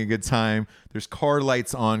laughing, having a good time. There's car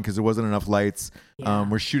lights on because there wasn't enough lights. Yeah.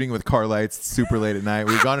 We're shooting with car lights. It's super late at night.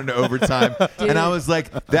 We've gone into overtime. And I was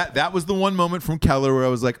like, that was the one moment from Keller where I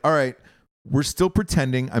was like, all right, we're still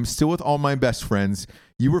pretending. I'm still with all my best friends.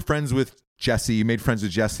 You were friends with Jesse. You made friends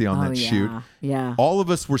with Jesse on that shoot. Yeah. All of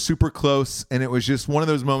us were super close. And it was just one of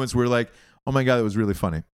those moments where like, oh my God, that was really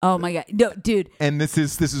funny. Oh my god. No, dude. And this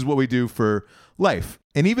is what we do for life.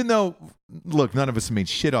 And even though, look, none of us made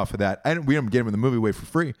shit off of that. We didn't get him in the movie away for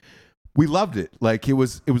free. We loved it. Like it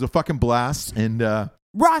was a fucking blast. And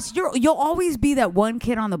Ross, you'll always be that one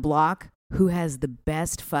kid on the block who has the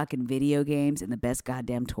best fucking video games and the best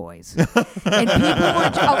goddamn toys. And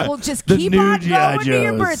people will just The keep new on G.I. going to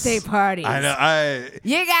your Joes. birthday parties. I know.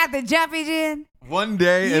 You got the Jumpy Gin. One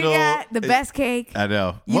day You it'll. got the best cake. I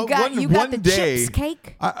know. You got one the day, chips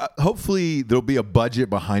cake. Hopefully there'll be a budget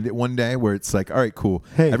behind it one day where it's like, all right, cool.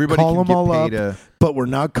 Hey, Everybody call can them get all paid. up, but we're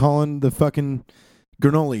not calling the fucking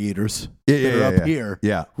granola eaters that are up here.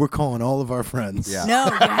 Yeah. We're calling all of our friends. Yeah. No,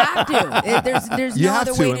 you have to. There's You no have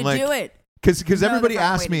other to, way and, to like, do it. Because No everybody other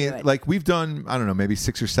fucking asked way me, to do it. like, we've done, I don't know, maybe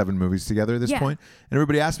 6 or 7 movies together at this Yeah. point. And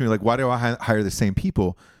everybody asked me, like, why do I hire the same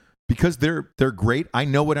people? Because they're great. I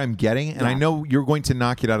know what I'm getting, and I Yeah. know you're going to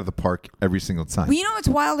knock it out of the park every single time. Well, you know what's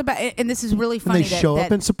wild about it, and this is really And funny. they show that,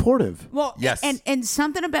 up and supportive. Well, Yes. and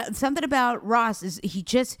something about Ross is he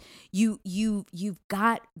just you've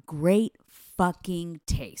got great fucking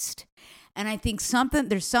taste, and I think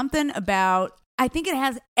there's something about, I think it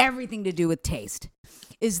has everything to do with taste.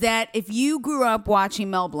 Is that if you grew up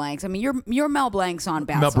watching Mel Blancs? I mean, you're Mel Blancs on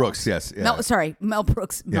Bath Mel Salts. Brooks, yes. Yeah. Mel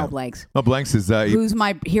Brooks, Yeah. Mel Blancs, Mel Blancs is who's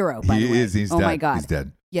my hero. By he the way. is. He's oh dead. my god, He's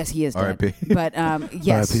dead. Yes, he is dead. R.I.P. But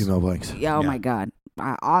yes, R.I.P. Mel Blancs. Yeah, oh Yeah. my God.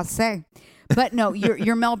 I'll say. But no,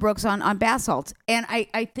 you're Mel Brooks on bath salts. And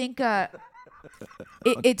I think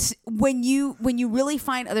it's when you really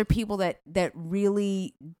find other people that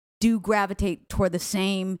really do gravitate toward the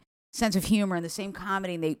same sense of humor and the same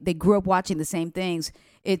comedy, and they grew up watching the same things.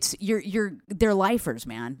 It's they're lifers,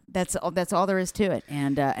 man. That's all there is to it.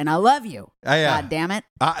 And I love you. God damn it.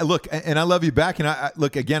 Look, and I love you back. And I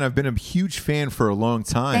look, again, I've been a huge fan for a long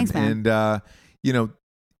time. Thanks, man. And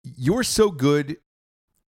you're so good,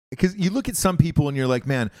 because you look at some people and you're like,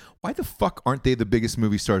 man, why the fuck aren't they the biggest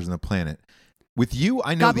movie stars on the planet? With you,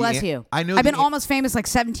 I know. God bless you. I know. I've been almost famous like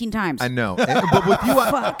 17 times. I know. But with you,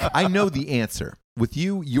 I know the answer. With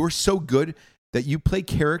you, you're so good that you play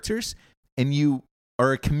characters and you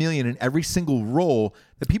are a chameleon in every single role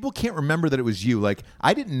that people can't remember that it was you. Like,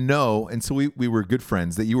 I didn't know until we were good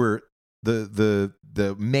friends that you were the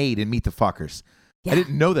maid in Meet the Fockers. Yeah. I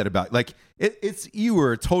didn't know that about, like, it's you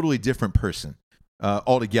were a totally different person.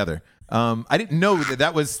 altogether. I didn't know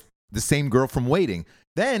that was the same girl from Waiting.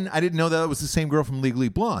 Then I didn't know that was the same girl from Legally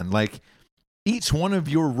Blonde. Like, each one of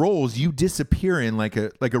your roles, you disappear in like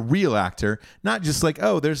a real actor, not just like,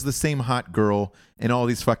 oh, there's the same hot girl in all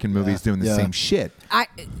these fucking movies doing the same shit.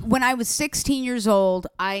 When I was 16 years old,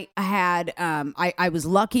 I was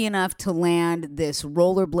lucky enough to land this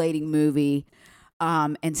rollerblading movie,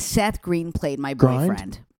 and Seth Green played my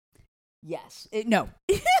boyfriend. Yes. No,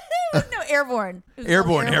 Airborne.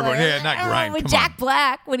 Airborne. Yeah, not Grind. With Come Jack on.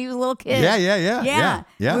 Black when he was a little kid. Yeah.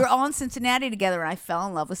 We were all in Cincinnati together, and I fell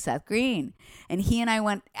in love with Seth Green. And he and I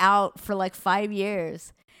went out for like 5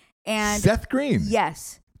 years. And Seth Green.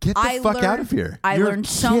 Yes. Get the fuck out of here. I You're learned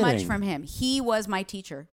so much kidding. from him. He was my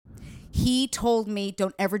teacher. He told me,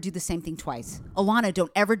 don't ever do the same thing twice. Alana,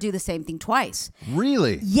 don't ever do the same thing twice.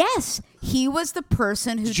 Really? Yes. He was the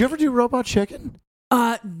person who... Did you ever do Robot Chicken?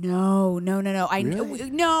 No.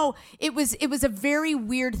 Really? No. It was a very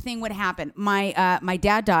weird thing. What happened? My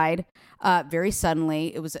dad died very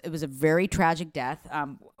suddenly. It was a very tragic death.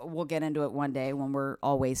 We'll get into it one day when we're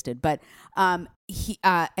all wasted. But he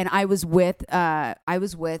and I was with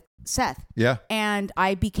Seth. Yeah. And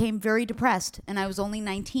I became very depressed. And I was only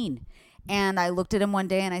 19. And I looked at him one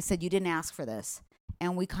day and I said, "You didn't ask for this."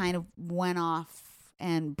 And we kind of went off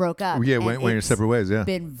and broke up. Yeah, And went your it's separate ways. Yeah.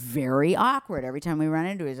 been very awkward every time we run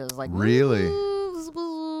into each other. It's like, Really?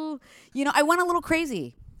 you know, I went a little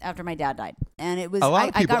crazy after my dad died, and it was A lot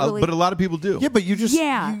of people, I got really, but a lot of people do. Yeah, but you just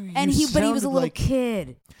and he was a sounded little like-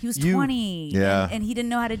 kid. He was 20, Yeah. and he didn't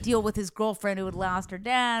know how to deal with his girlfriend who had lost her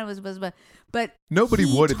dad. But Nobody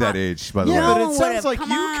he would at that taught- age, by the Yeah, way. but No it one sounds would've. like Come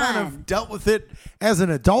you kind on. of dealt with it as an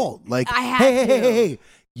adult. Like, I had hey, to.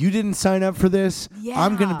 you didn't sign up for this.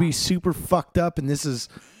 I'm gonna Yeah. be super fucked up, and this is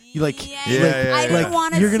like, Yeah, I didn't like,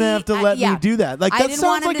 wanna you're gonna see- have to let me do that. Like, I that didn't sounds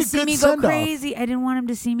want him like to a see good me go send-off. crazy. I didn't want him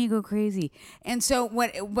to see me go crazy. And so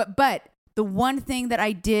but the one thing that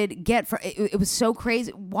I did get for it was so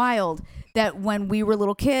crazy, wild, that when we were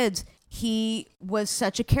little kids, he was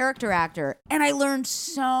such a character actor, and I learned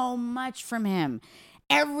so much from him.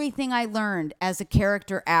 Everything I learned as a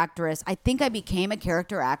character actress, I think I became a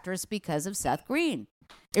character actress because of Seth Green.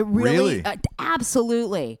 It really?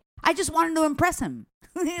 Absolutely. I just wanted to impress him.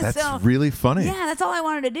 That's So, really funny. yeah, that's all I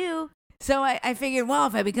wanted to do. So I figured, well,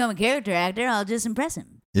 if I become a character actor, I'll just impress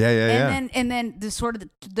him. Yeah. And then the sort of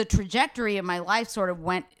the trajectory of my life sort of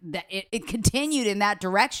went that it continued in that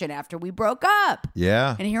direction after we broke up.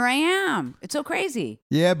 Yeah. And here I am. It's so crazy.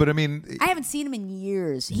 Yeah, but I mean, I haven't seen him in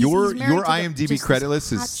years. your he's married to IMDb just this credit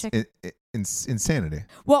list hot is chick. insanity.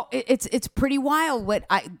 Well, it's pretty wild.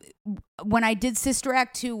 When I did Sister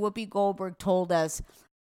Act 2, Whoopi Goldberg told us,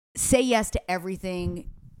 say yes to everything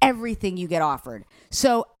you get offered.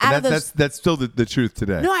 So out of those, That's still the truth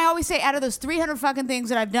today. no, I always say out of those 300 fucking things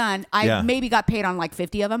that I've done, I maybe got paid on like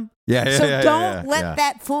 50 of them. Yeah, So don't let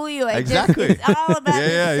that fool you. Exactly. It's all about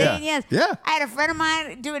saying yeah. yes. Yeah. I had a friend of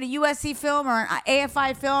mine doing a USC film or an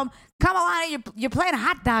AFI film. Come along, you're playing a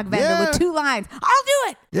hot dog vendor Yeah. with 2 lines. I'll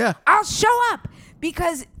do it. Yeah. I'll show up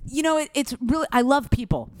because it's really, I love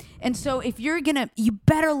people. And so if you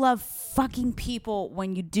better love fucking people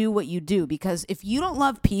when you do what you do, because if you don't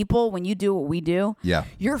love people when you do what we do, Yeah.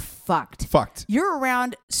 you're fucked. Fucked. You're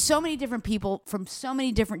around so many different people from so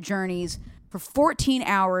many different journeys for 14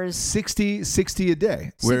 hours. 60 a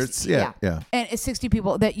day. Where 60, it's yeah. And it's 60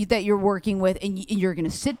 people that you're working with, and you're going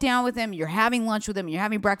to sit down with them, you're having lunch with them, you're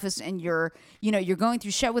having breakfast, and you're going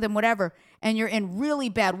through shit with them, whatever, and you're in really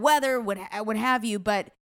bad weather, what have you, but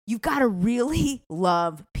you've got to really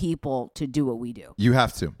love people to do what we do. You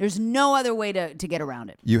have to. There's no other way to get around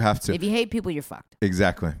it. You have to. If you hate people, you're fucked.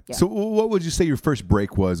 Exactly. Yeah. So what would you say your first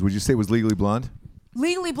break was? Would you say it was Legally Blonde?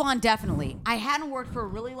 Legally Blonde, definitely. I hadn't worked for a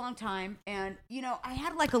really long time, and I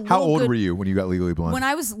had like a little. How old were you when you got Legally Blonde? When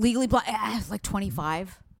I was Legally Blonde, I was like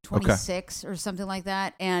 25, 26 or something like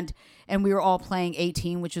that, and we were all playing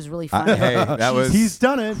 18, which was really fun. hey, that was He's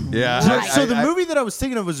done it. Yeah. So the movie that I was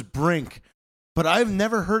thinking of was Brink, but I've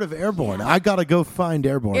never heard of Airborne. I gotta go find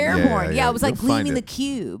Airborne. Airborne, yeah, it was like you'll find Gleaming the it.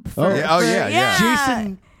 Cube.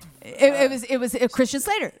 Jason. It was Christian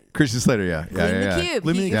Slater. Christian Slater, yeah. Gleaming the Cube.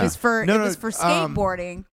 Gleaming the It Cube. was for No, it no, was for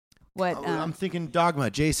skateboarding. I'm thinking Dogma.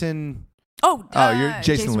 Jason. You're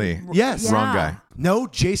Jason Lee. Yes. Wrong guy. No,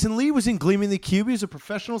 Jason Lee was in Gleaming the Cube. He was a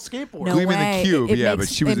professional skateboarder. No Gleaming way. the Cube, It yeah, makes-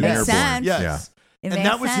 but she was it in makes Airborne. sense. Yes. Yeah. It And makes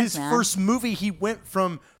that was his sense, man. first movie. He went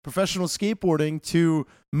from professional skateboarding to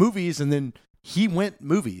movies, and then he went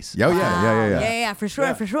movies. Oh, yeah. Yeah, for sure,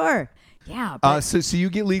 Yeah. for sure. Yeah. But, So you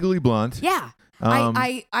get Legally Blonde. yeah.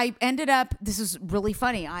 I ended up. This is really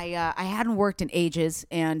funny. I hadn't worked in ages,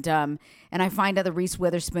 and I find out that Reese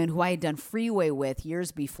Witherspoon, who I had done Freeway with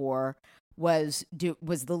years before, was the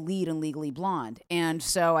lead in Legally Blonde, and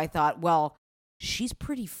so I thought, well, she's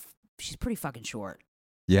pretty fucking short.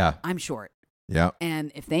 Yeah. I'm short, Yeah.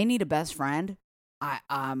 and if they need a best friend,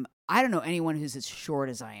 I don't know anyone who's as short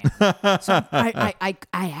as I am. So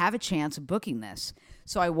I have a chance of booking this.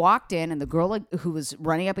 So I walked in, and the girl who was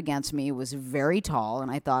running up against me was very tall, and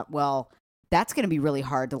I thought, well, that's going to be really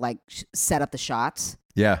hard to like set up the shots.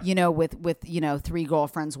 Yeah. With 3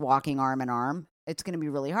 girlfriends walking arm in arm, it's going to be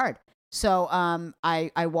really hard. So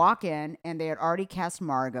I walk in, and they had already cast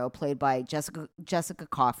Margot, played by Jessica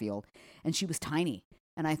Caulfield, and she was tiny.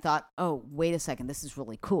 And I thought, oh, wait a second, this is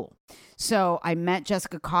really cool. So I met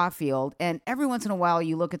Jessica Caulfield, and every once in a while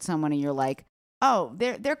you look at someone and you're like, oh,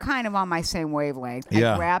 they're kind of on my same wavelength.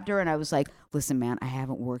 Yeah. I grabbed her and I was like, listen, man, I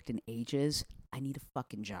haven't worked in ages. I need a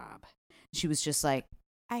fucking job. She was just like,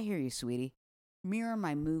 I hear you, sweetie. Mirror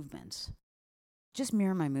my movements. Just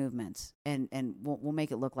mirror my movements, and we'll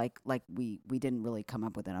make it look like we didn't really come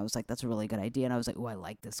up with it. I was like, that's a really good idea, and I was like, oh, I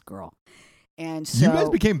like this girl. And so you guys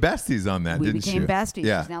became besties on that, didn't you? We became besties.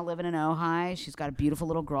 Yeah. She's now living in Ojai. She's got a beautiful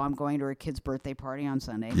little girl. I'm going to her kid's birthday party on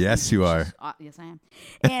Sunday. Yes, you are. Yes, I am.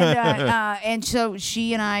 And and so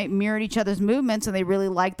she and I mirrored each other's movements, and they really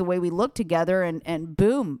liked the way we looked together. And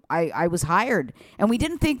boom, I was hired. And we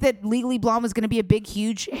didn't think that Legally Blonde was going to be a big,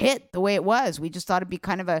 huge hit the way it was. We just thought it'd be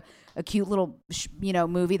kind of a cute little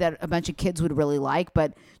movie that a bunch of kids would really like.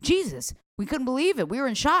 But Jesus, we couldn't believe it. We were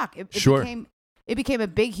in shock. It became a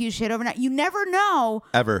big, huge hit overnight. You never know.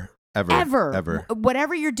 Ever.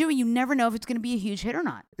 Whatever you're doing, you never know if it's going to be a huge hit or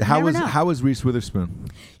not. How was Reese Witherspoon?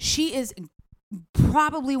 She is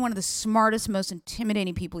probably one of the smartest, most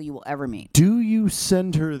intimidating people you will ever meet. Do you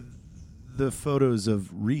send her the photos of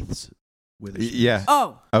wreaths with her? Yeah.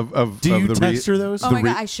 Oh. Do you text her those? Oh my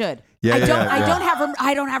God, I should. Yeah,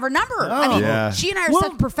 I don't have her number. Oh. I mean, Yeah. she and I are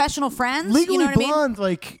such professional friends. Legally you know what Blonde, I mean?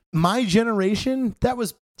 like my generation, that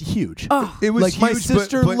was huge. Oh. It was like huge, my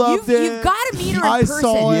sister but loved it. You've got to meet her in I person.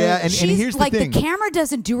 saw it. Yeah, and She's here's the like thing. the camera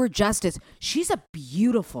doesn't do her justice. She's a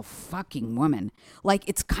beautiful fucking woman. Like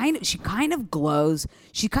she kind of glows.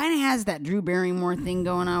 She kind of has that Drew Barrymore thing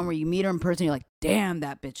going on where you meet her in person, you're like, damn,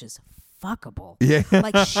 that bitch is fuckable. Yeah.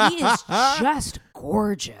 Like she is just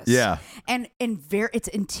gorgeous. Yeah. And it's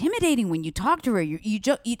intimidating when you talk to her.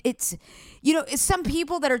 It's some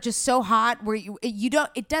people that are just so hot where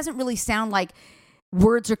it doesn't really sound like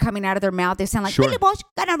words are coming out of their mouth. They sound like, Sure.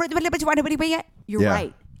 You're Yeah.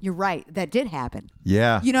 right. You're right. That did happen.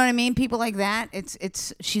 Yeah. You know what I mean? People like that.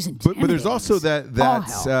 She's intimidating. But there's also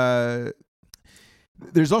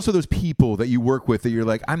there's also those people that you work with that you're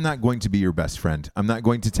like, I'm not going to be your best friend. I'm not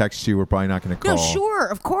going to text you. We're probably not going to call. No, sure,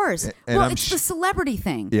 of course. And well, I'm it's the celebrity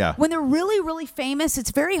thing. Yeah. When they're really, really famous, it's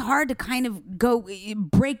very hard to kind of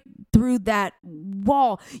break through that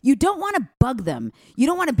wall. You don't want to bug them. You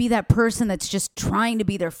don't want to be that person that's just trying to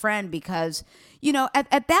be their friend because,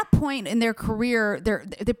 at that point in their career,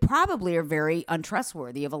 they probably are very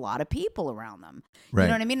untrustworthy of a lot of people around them. Right. You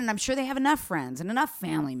know what I mean? And I'm sure they have enough friends and enough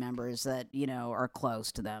family members that, are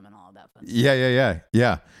close to them and all that fun stuff.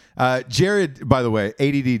 Yeah. Jared, by the way,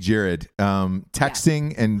 ADD Jared,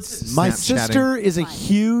 texting and My Snapchatting. sister is a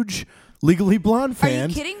huge Legally Blonde fan. Are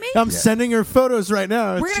you kidding me? I'm sending her photos right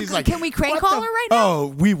now. She's like, can we crank call her right now? Oh,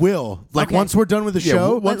 we will. Like Okay. once we're done with the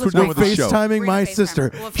show, once we're done with the show. FaceTiming Bring my a FaceTimer.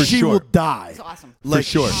 sister. Well, for She sure. will die. That's awesome. Like,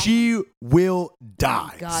 sure. She will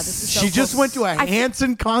die. God, this is so she just cool. went to a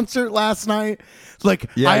Hanson concert last night. Like,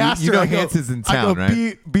 Yeah, I asked her, I go, Hanson's in I town, go,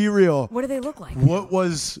 right? Be real. What do they look like? What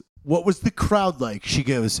was the crowd like? She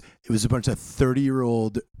goes, it was a bunch of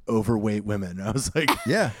 30-year-old overweight women. I was like,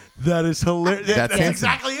 Yeah. that is hilarious. That's Hanson.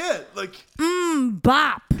 exactly it. Like,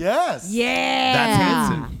 Bop. yes. Yeah. That's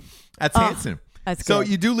Hanson. That's Hanson. That's so good.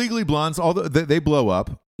 you do Legally Blondes. They blow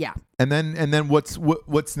up. Yeah. And then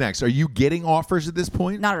what's next? Are you getting offers at this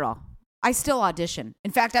point? Not at all. I still audition.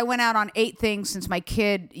 In fact, I went out on 8 things since my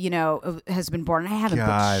kid, has been born. And I haven't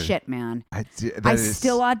God. booked shit, man. I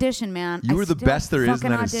still audition, man. You were the best there is, and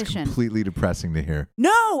fucking that is audition. completely depressing to hear.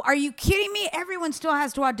 No, are you kidding me? Everyone still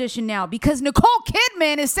has to audition now because Nicole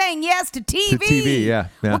Kidman is saying yes to TV. To TV, yeah.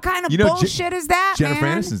 What kind of You know, bullshit is that, Jennifer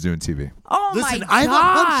man? Aniston's doing TV. Oh Listen, my I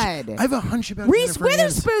God. have a hunch about Reese Jennifer Aniston.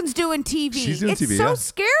 Witherspoon's doing TV. She's doing it's TV, so yeah.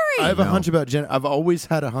 scary. I have a No. hunch about I've always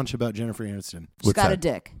had a hunch about Jennifer Aniston. She's got that? a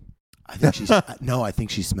dick. I think she's no. I think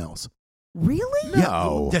she smells. Really?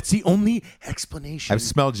 No. That's the only explanation. I've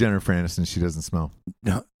smelled Jennifer Aniston. She doesn't smell.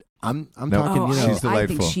 No, I'm No. talking. Oh, You know, she's I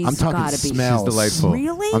think delightful. she's I'm talking gotta be. smells. She's delightful.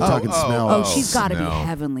 Really? I'm talking smells. Oh, she's got to be no.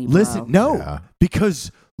 heavenly, bro. Listen, no, Yeah.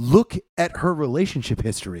 because look at her relationship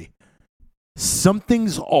history.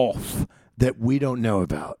 Something's off that we don't know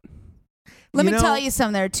about. Let me know- tell you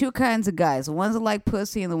something. There are two kinds of guys: the ones that like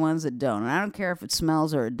pussy and the ones that don't. And I don't care if it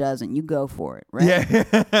smells or it doesn't. You go for it, right? Yeah,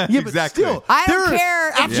 But exactly. still, I don't there are- care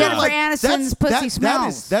if I feel Jennifer like Aniston's pussy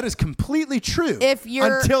smells. That is completely true. If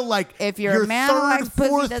you're- until like if you're a your man who third, likes pussy,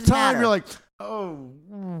 fourth doesn't time, matter. you're like, oh,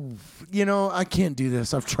 I can't do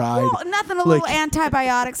this. I've tried. Well, nothing a Like- little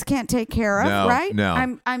antibiotics can't take care of, No, right?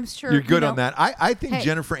 no. I'm sure You're good you know, on that. I think Hey.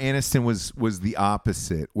 Jennifer Aniston was the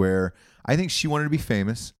opposite, where I think she wanted to be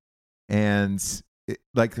famous, and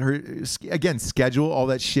like her again schedule all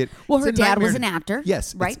that shit. Well, It's her a dad was nightmare an actor.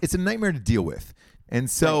 Yes, right. It's a nightmare to deal with, and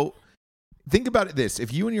so think about it: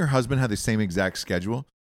 if you and your husband had the same exact schedule,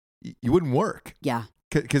 you wouldn't work Yeah.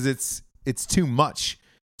 because it's too much.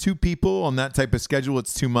 Two people on that type of schedule,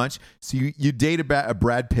 it's too much. So you date a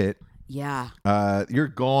Brad Pitt. Yeah. You're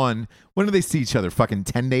gone. When do they see each other? Fucking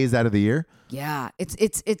 10 days out of the year. Yeah.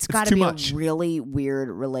 It's got to too be much. a really weird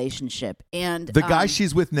relationship. And The guy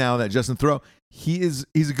she's with now, that Justin Theroux, he's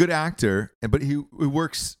a good actor, but he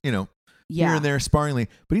works, here Yeah. and there sparingly.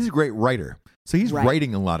 But he's a great writer, so he's Right.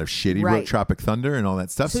 writing a lot of shit. He Right. wrote Tropic Thunder and all that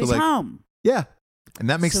stuff. so So he's like, home. yeah, and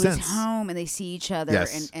that makes so sense. he's home and they see each other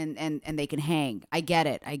Yes. and they can hang. I get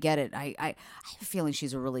it. I have a feeling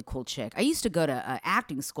she's a really cool chick. I used to go to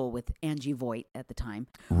acting school with Angie Voight at the time.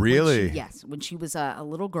 Really? Yes. When she was a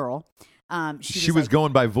little girl. She was like,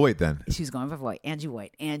 going by Voight then. She was going by Voight, Angie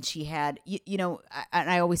Voight, and she had, and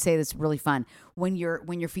I always say this really fun when your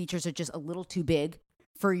features are just a little too big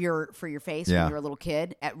for your face Yeah. when you're a little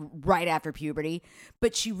kid, right after puberty.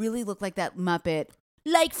 But she really looked like that Muppet.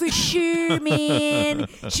 Like for sure, man.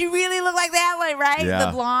 She really looked like that one, right? Yeah.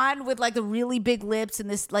 The blonde with like the really big lips and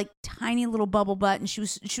this like tiny little bubble butt, and she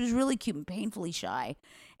was really cute and painfully shy,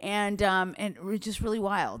 and it was just really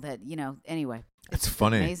wild that anyway. It's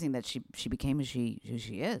funny. Amazing that she became who she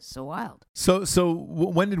is. So wild. So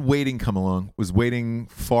when did Waiting come along? Was Waiting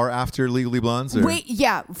far after Legally Blondes? Or?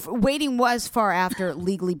 Waiting was far after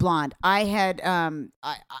Legally Blonde. I had,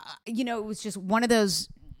 it was just one of those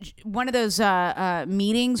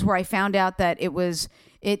meetings where I found out that it was.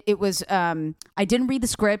 I didn't read the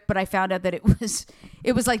script, but I found out that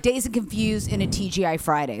it was like Dazed and Confused in a TGI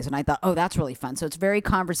Fridays, and I thought, oh, that's really fun. So it's very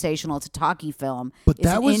conversational. It's a talkie film. But It's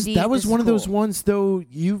that an was indie. that was This is one of those cool. ones though.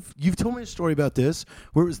 You've told me a story about this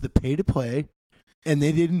where it was the pay to play, and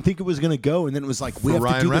they didn't think it was going to go, and then it was like we For have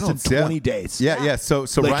Ryan to do Reynolds, this in yeah. 20 days. Yeah. So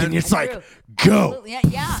Like, Ryan and it's like True. go Absolutely.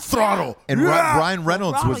 Yeah. throttle. and Ryan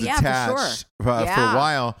Reynolds Throttle, was yeah, for attached sure. for Yeah. a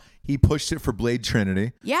while. He pushed it for Blade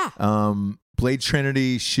Trinity. Yeah. Blade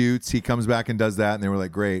Trinity shoots. He comes back and does that, and they were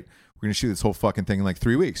like, "Great, we're gonna shoot this whole fucking thing in like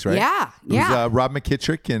 3 weeks, right?" Yeah, It was Rob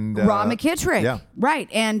McKittrick and Rob McKittrick. yeah. Right.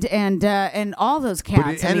 And all those cats.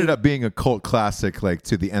 But it ended up being a cult classic, like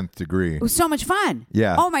to the nth degree. It was so much fun.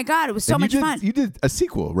 Yeah. Oh my God, it was so And much fun. You did a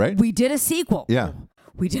sequel, right? We did a sequel. Yeah.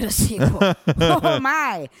 We did a sequel. Oh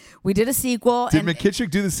my. We did a sequel. Did and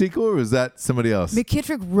McKittrick do the sequel, or was that somebody else?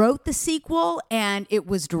 McKittrick wrote the sequel, and it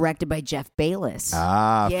was directed by Jeff Bayless.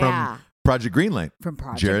 Yeah. Yeah. From Project Greenlight. From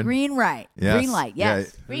Project Jared? Greenlight. Yes. Greenlight,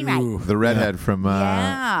 yes. Yeah. Greenlight. The redhead from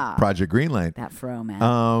Yeah. Project Greenlight. That fro,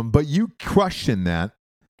 man. But you crushed in that.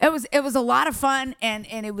 It was a lot of fun, and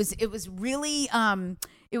it was really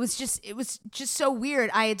it was just so weird.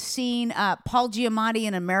 I had seen Paul Giamatti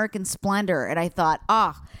in American Splendor, and I thought,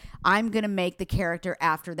 I'm gonna make the character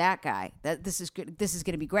after that guy. This is good. This is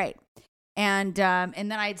gonna be great. And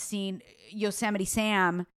then I had seen Yosemite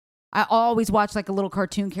Sam. I always watch like a little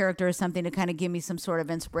cartoon character or something to kind of give me some sort of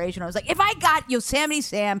inspiration. I was like, if I got Yosemite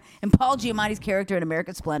Sam and Paul Giamatti's character in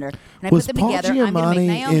American Splendor, and I Was put them Paul together, I'm gonna make Giamatti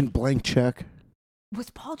Naomi. in Blank Check? Was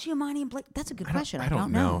Paul Giamatti in Blake? That's a good question. I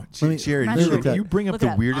don't know. Let me- Jared, I'm not you, sure. you bring up Look it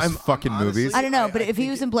the up. weirdest I'm fucking honestly- movies. I don't know, but I if he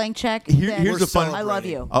think was in Blank Check, Here's then a fun- I love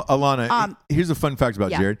you. Alana, here's a fun fact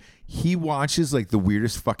about yeah. Jared. He watches like the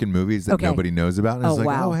weirdest fucking movies that Okay. nobody knows about. And Oh, he's like,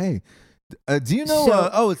 wow. oh, hey. Do you know?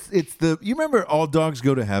 So- It's the. You remember All Dogs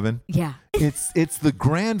Go to Heaven? Yeah. It's the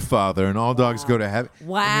grandfather in All Dogs Go to Heaven.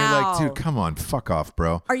 Wow. And you're like, dude, come on, fuck off,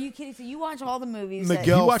 bro. Are you kidding? So you watch all the movies?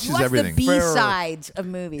 Miguel- He watches you watch everything. the B-sides of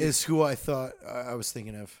movies. Is who I thought I was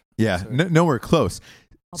thinking of. Yeah, nowhere close.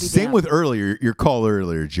 I'll be Same damned. with your call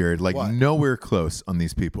earlier, Jared. Like What? nowhere close on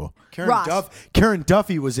these people. Ross. Karen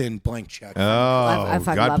Duffy was in Blank Check. Oh, I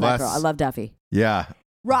fucking God love bless. that girl. I love Duffy. Yeah.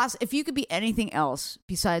 Ross, if you could be anything else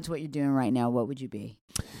besides what you're doing right now, what would you be?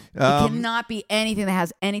 It cannot be anything that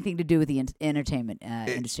has anything to do with the entertainment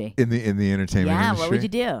industry. In the entertainment Yeah, industry. what would you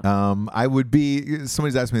do? I would be.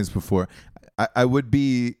 Somebody's asked me this before. I would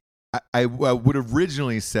be. I would have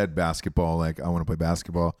originally said basketball. Like I want to play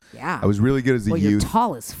basketball. Yeah. I was really good as a Well, you're youth.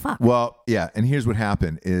 tall as fuck. Well, yeah. And here's what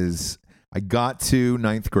happened: is I got to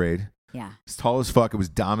ninth grade. Yeah. It's tall as fuck. It was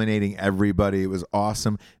dominating everybody. It was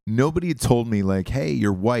awesome. Nobody had told me like, "Hey,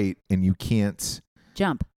 you're white and you can't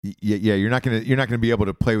Jump. Yeah, you're not gonna be able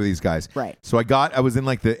to play with these guys." Right. So I was in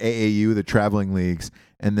like the AAU, the traveling leagues,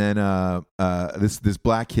 and then this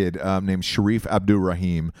black kid named Sharif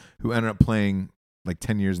Abdur-Rahim, who ended up playing like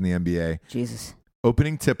 10 years in the NBA. Jesus.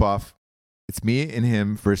 Opening tip off. It's me and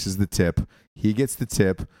him versus the tip. He gets the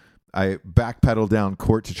tip. I backpedal down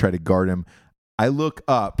court to try to guard him. I look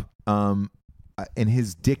up, and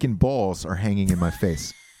his dick and balls are hanging in my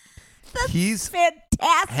face. He's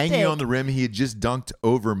fantastic. hanging on the rim. He had just dunked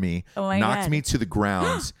over me, Oh my knocked God. me to the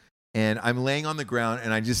ground, and I'm laying on the ground,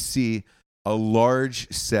 and I just see a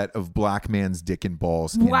large set of black man's dick and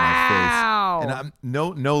balls in my Wow. face. And I'm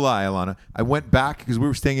no lie, Alana. I went back because we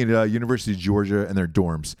were staying at University of Georgia and their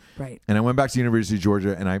dorms. Right. And I went back to University of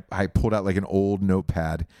Georgia, and I pulled out like an old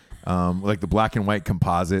notepad, like the black and white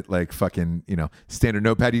composite, like fucking, standard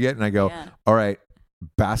notepad you get. And I go, Yeah. all right,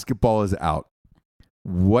 basketball is out.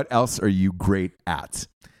 What else are you great at?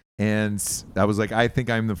 And I was like, I think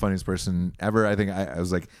I'm the funniest person ever. I think I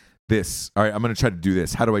was like, this. All right, I'm going to try to do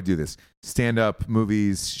this. How do I do this? Stand up,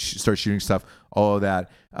 movies, start shooting stuff, all of that.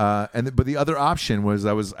 But the other option was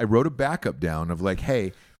I wrote a backup down of like,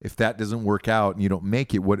 hey, if that doesn't work out and you don't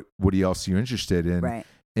make it, what else are you interested in? Right.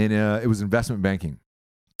 And it was investment banking.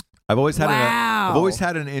 I've always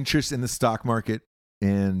had an interest in the stock market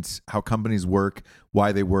and how companies work,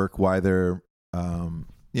 why they work, why they're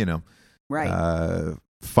Right.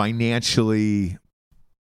 financially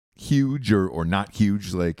huge or not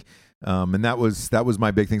huge, like, and that was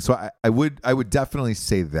my big thing. So I would definitely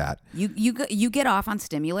say that. You get off on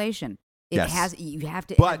stimulation. Yes. You have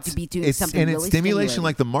to be doing it's something really stimulation stimulating.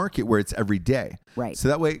 like the market where it's every day. Right. So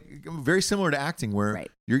that way, very similar to acting, where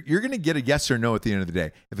Right. you're going to get a yes or no at the end of the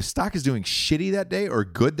day. If a stock is doing shitty that day or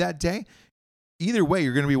good that day, either way,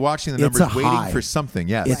 you're going to be watching the It's numbers, a waiting high. for something.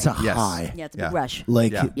 Yes, It's a Yes. high. Yeah, it's a big rush.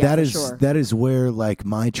 Like Yeah. Yeah, that for is sure. that is where like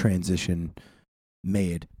my transition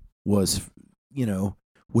made was,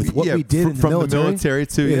 with what we did in from the military. the military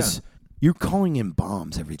too. is you're calling in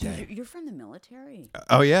bombs every day. You're from the military.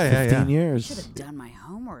 Oh yeah, 15 Should years. have done my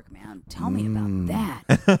homework, man. Tell me about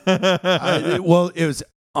that. Well, it was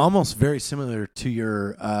almost very similar to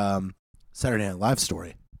your Saturday Night Live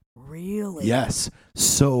story. Really? Yes.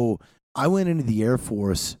 So I went into the Air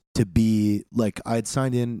Force to be like, I had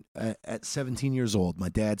signed in at 17 years old. My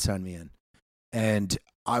dad signed me in. And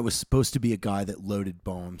I was supposed to be a guy that loaded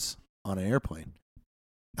bombs on an airplane.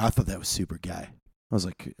 I thought that was super gay. I was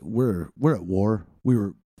like, we're at war. We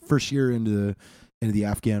were first year into the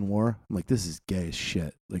Afghan war. I'm like, this is gay as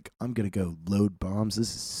shit. Like, I'm going to go load bombs.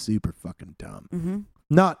 This is super fucking dumb. Mm-hmm.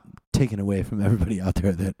 Not taken away from everybody out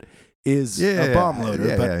there that is a bomb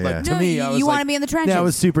loader. But like to me, I was you like, want to be in the trenches. that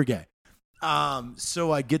was super gay.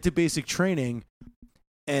 So I get to basic training,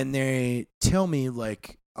 and they tell me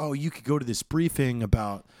like, oh, you could go to this briefing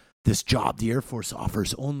about this job the Air Force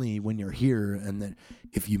offers only when you're here, and then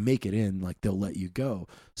if you make it in, like they'll let you go.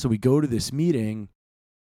 So we go to this meeting,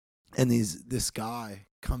 and this guy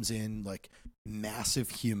comes in, like massive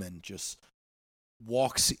human, just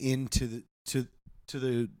walks into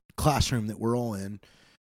the classroom that we're all in.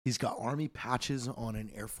 He's got army patches on an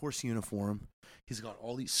Air Force uniform. He's got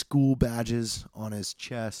all these school badges on his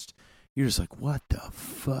chest. You're just like, what the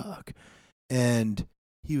fuck? And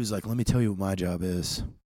he was like, let me tell you what my job is.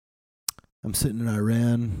 I'm sitting in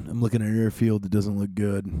Iran. I'm looking at an airfield that doesn't look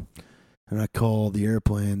good. And I call the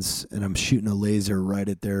airplanes, and I'm shooting a laser right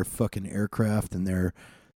at their fucking aircraft and their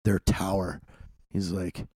tower. He's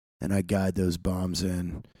like, and I guide those bombs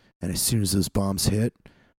in. And as soon as those bombs hit,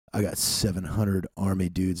 I got 700 Army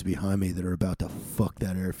dudes behind me that are about to fuck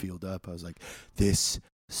that airfield up. I was like, this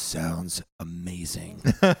sounds amazing.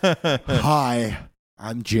 Hi,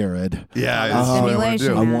 I'm Jared. Yeah, that's what I wanna Stimulation,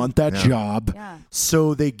 do. I man. want that Yeah. job. Yeah.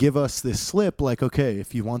 So they give us this slip like, okay,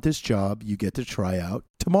 if you want this job, you get to try out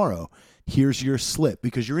tomorrow. Here's your slip,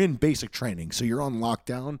 because you're in basic training. So you're on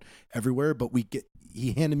lockdown everywhere, but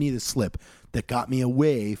he handed me the slip that got me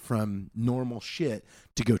away from normal shit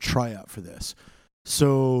to go try out for this.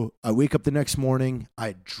 So I wake up the next morning.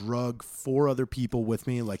 I drug 4 other people with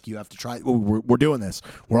me. Like, you have to try. Oh, we're doing this.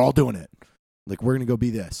 We're all doing it. Like, we're going to go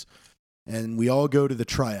be this. And we all go to the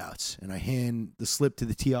tryouts. And I hand the slip to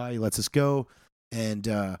the TI. He lets us go. And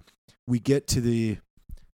we get to the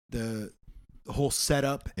whole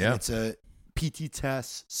setup. Yeah. And it's a PT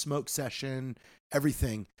test, smoke session,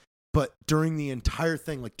 everything. But during the entire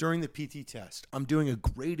thing, like during the PT test, I'm doing a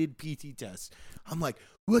graded PT test. I'm like,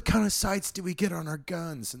 what kind of sights do we get on our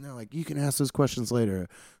guns? And they're like, you can ask those questions later.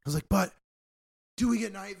 I was like, but do we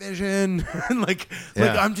get night vision? And like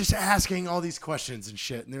I'm just asking all these questions and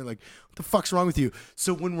shit. And they're like, what the fuck's wrong with you?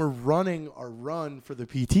 So when we're running our run for the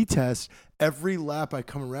PT test, every lap I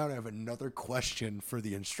come around, I have another question for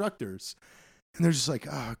the instructors. And they're just like,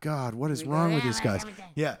 oh, God, what is wrong with these guys?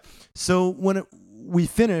 Yeah. So when we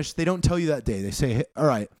finish, they don't tell you that day. They say, hey, all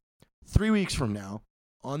right, 3 weeks from now,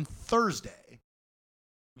 on Thursday,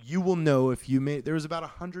 you will know if you made, there was about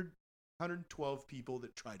 112 people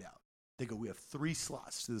that tried out. They go, we have 3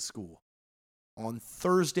 slots to the school. On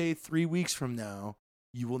Thursday, 3 weeks from now,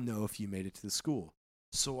 you will know if you made it to the school.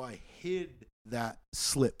 So I hid that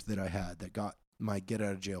slip that I had that got my get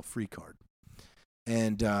out of jail free card.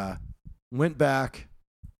 And went back,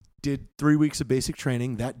 did 3 weeks of basic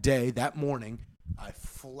training. That day, that morning, I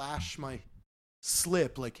flashed my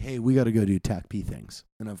slip like, hey, we got to go do TAC P things.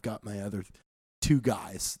 And I've got my other 2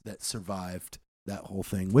 guys that survived that whole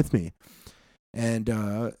thing with me. And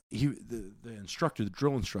the instructor, the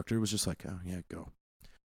drill instructor, was just like, oh, yeah, go.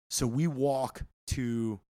 So we walk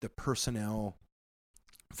to the personnel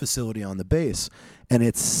facility on the base, and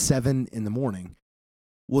it's 7 a.m.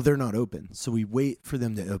 Well, they're not open. So we wait for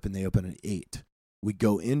them to open. They open at 8. We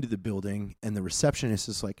go into the building, and the receptionist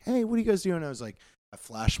is like, hey, what are you guys doing? I was like, I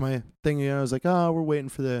flashed my thing, and I was like, oh, we're waiting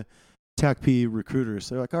for the TAC P recruiters.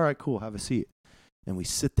 They're like, all right, cool, have a seat. And we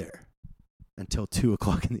sit there until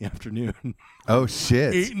 2:00 in the afternoon. Oh,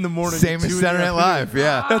 shit. 8 a.m. Same as Saturday Night Live,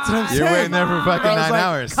 yeah. That's what I'm saying. You're waiting there for fucking 9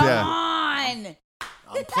 hours. Come yeah. on.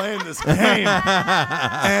 I'm playing this game.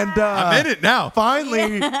 And I'm in it now.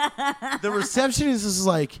 Finally, the receptionist is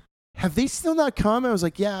like, have they still not come? I was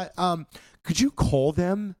like, yeah. Could you call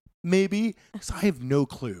them maybe? Because I have no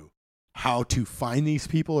clue how to find these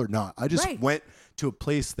people or not. I just went to a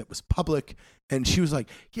place that was public, and she was like,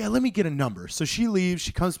 yeah, let me get a number. So she leaves.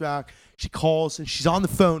 She comes back. She calls, and she's on the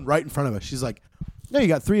phone right in front of us. She's like, no, you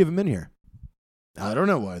got 3 of them in here. I don't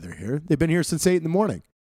know why they're here. They've been here since 8 a.m.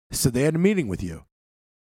 So they had a meeting with you.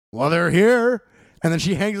 Well, they're here. And then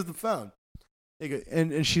she hangs up the phone.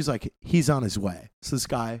 And she's like, he's on his way. So this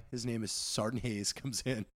guy, his name is Sergeant Hayes, comes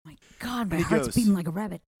in. My God, my heart's beating like a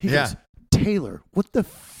rabbit. He goes, Taylor, what the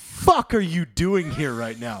fuck are you doing here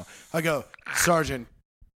right now? I go, Sergeant,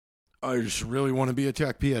 I just really want to be a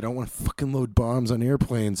TAC P. I don't want to fucking load bombs on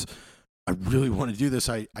airplanes. I really want to do this.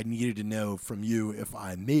 I needed to know from you if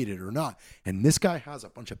I made it or not. And this guy has a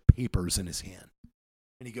bunch of papers in his hand.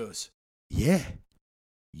 And he goes, yeah,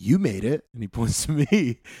 you made it. And he points to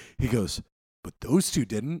me. He goes, but those 2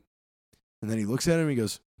 didn't. And then he looks at him and he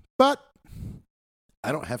goes, but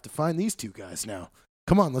I don't have to find these 2 guys now.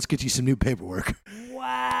 Come on, let's get you some new paperwork.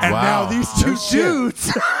 Wow. And now these 2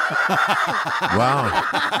 dudes. Wow.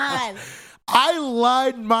 I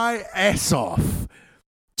lied my ass off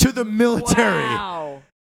to the military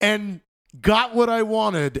and got what I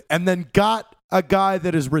wanted, and then got a guy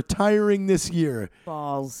that is retiring this year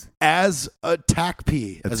Balls. as a TAC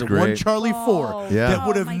P, as a great. 1 Charlie 4 Yeah. that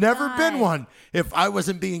would have my never God. been one if I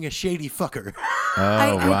wasn't being a shady fucker.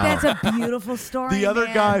 Oh, wow. That's a beautiful story. The other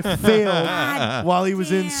man. guy failed God while he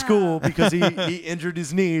was in damn. school because he injured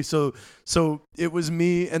his knee. So it was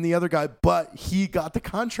me and the other guy, but he got the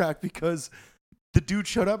contract because the dude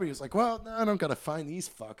showed up and he was like, well, no, I don't got to find these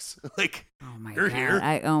fucks. Like, Oh my you're God.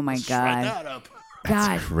 here. Oh my Let's shred God. that up.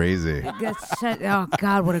 God. Crazy. Oh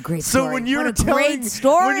God, what a great So story. when you're what a telling great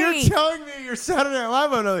story. when you're telling me you're Saturday Night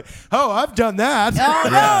Live, I'm like, oh, I've done that. Oh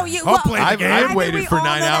no! You, I'll play the I've game. I've waited for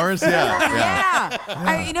 9 hours.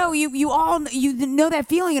 Yeah. You know, you all know that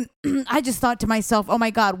feeling, and I just thought to myself, oh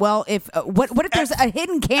my God, well, if what if there's a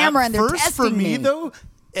hidden camera and they're first, testing for me though,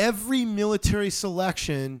 every military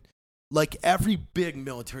selection, like every big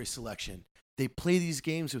military selection, they play these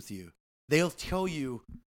games with you. They'll tell you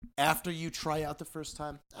after you try out the first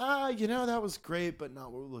time, that was great, but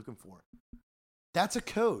not what we're looking for. That's a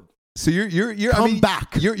code. So you're Come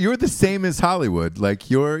back. You're the same as Hollywood. Like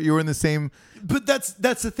you're in the same. But that's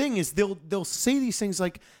the thing is they'll say these things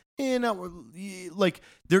like, like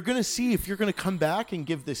they're gonna see if you're gonna come back and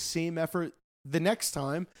give the same effort the next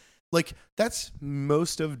time. Like that's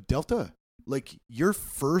most of Delta. Like your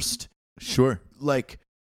first Sure. like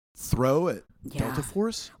throw at Yeah. Delta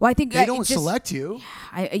Force. Well, I think They don't select you.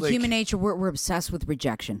 Human nature, we're obsessed with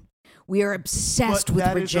rejection. We are obsessed But with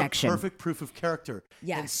that rejection. is a perfect proof of character.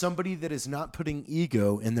 Yes. And somebody that is not putting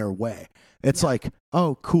ego in their way. It's like,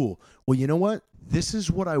 oh, cool. Well, you know what? This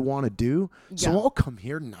is what I want to do. So Yeah. I'll come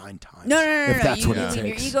here 9 times. No. If that's what it leave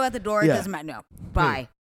takes. your ego at the door. It Yeah. doesn't matter. No. Bye.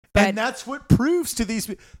 And that's what proves to these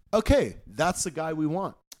people, okay, that's the guy we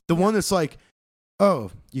want. The one that's like,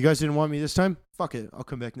 oh, you guys didn't want me this time? Fuck it. I'll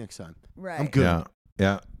come back next time. Right. I'm good.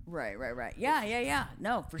 Yeah. Right. Yeah.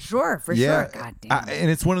 No, for sure. Sure. God damn. And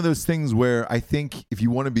it's one of those things where I think if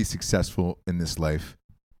you want to be successful in this life,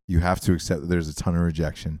 you have to accept that there's a ton of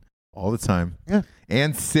rejection all the time. Yeah.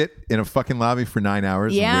 And sit in a fucking lobby for 9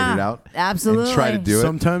 hours and wait it out. Absolutely. And try to do it.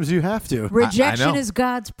 Sometimes you have to. Rejection I know. is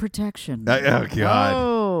God's protection. Oh God.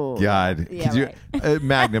 Oh. God. Yeah, Could you,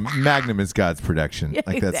 Magnum is God's protection. Yeah,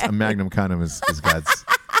 like that's a exactly. Magnum condom is God's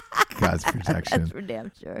protection. That's for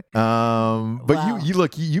damn sure. But Wow. you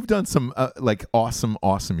look, you've done some like awesome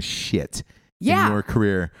shit Yeah. in your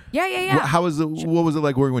career. Yeah. What was it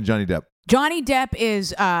like working with Johnny Depp? Johnny Depp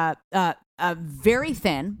is very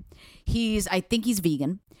thin. I think he's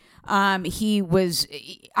vegan. He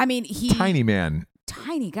Tiny man.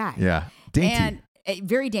 tiny guy. Yeah. Dainty. And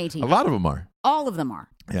very dainty. A lot of them are. All of them are.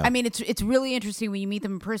 Yeah. I mean, it's really interesting when you meet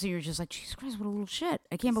them in person. You're just like, Jesus Christ, what a little shit!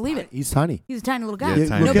 I can't believe it. He's tiny. He's a tiny little guy. Yeah,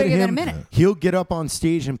 tiny. No Look at bigger than a him. minute. He'll get up on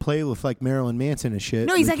stage and play with like Marilyn Manson and shit.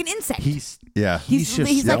 No, he's like an insect. He's He's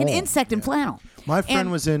just like an small. insect in flannel. My friend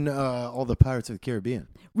And- was in all the Pirates of the Caribbean,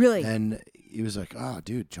 Really? and he was like, "Oh,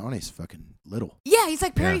 dude, Johnny's fucking little." Yeah, he's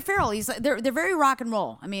like Perry Yeah. Farrell. He's like they're very rock and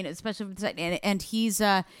roll. I mean, especially with the, and he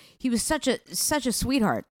was such a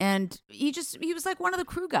sweetheart, and he was like one of the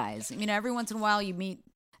crew guys. You know, every once in a while you meet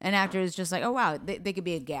an actor who's just like, oh wow, they could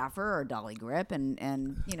be a gaffer or a dolly grip, and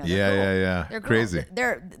you know, they're cool. Yeah. They're cool. Crazy.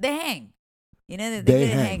 They hang. You know, they're They good at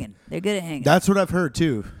hang. hanging. They're good at hanging. That's what I've heard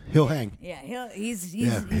too. He'll hang He's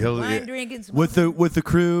He'll- wine drinking with the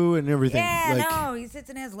crew and everything. Yeah, like, no, he sits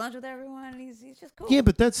and has lunch with everyone. And he's just cool. yeah,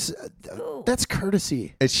 but that's Cool.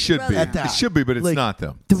 courtesy. It should be. At that. It should be, but it's Like, not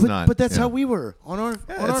though. It's not. But that's Yeah. how we were on our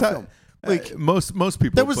It's how- film. Like most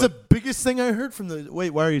people. that was the but- biggest thing I heard from the.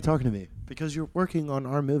 Wait, why are you talking to me? Because you're working on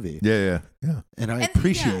our movie, Yeah. and I And-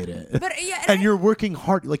 appreciate yeah. it. But yeah, and you're working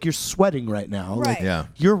hard. Like you're sweating right now. Like, Right. Yeah.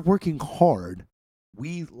 you're working hard.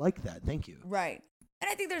 We like that. Thank you. right. And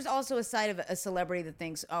I think there's also a side of a celebrity that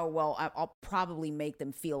thinks, oh well, I'll probably make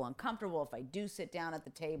them feel uncomfortable if I do sit down at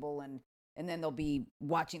the table, and then they'll be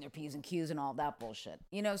watching their P's and Q's and all that bullshit.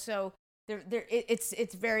 You know, so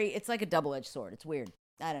it's like a double-edged sword. It's weird.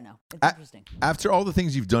 I don't know. It's interesting. After all the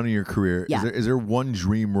things you've done in your career, Yeah. is there one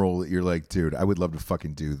dream role that you're like, dude, I would love to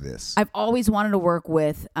fucking do this? I've always wanted to work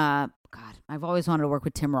with I've always wanted to work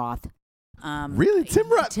with Tim Roth. Really?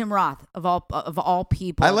 Tim Roth? Tim Roth of all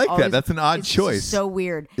people. I like I've that. always- That's an odd it's choice. So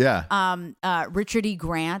weird. Yeah. Richard E.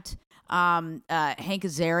 Grant, Hank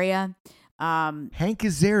Azaria. Hank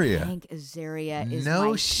Azaria. Hank Azaria is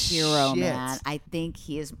No my hero, shit. man. I think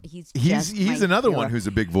he's He's my another hero. one who's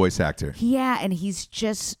a big voice actor. Yeah, and he's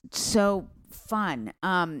just so fun.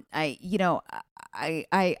 I'd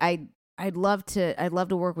love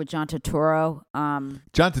to work with John Turturro. John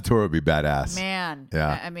Turturro would be badass. Man,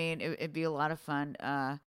 Yeah. I mean, it'd be a lot of fun.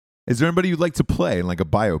 Is there anybody you'd like to play in like a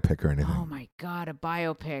biopic or anything? Oh my God, a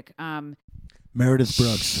biopic. Meredith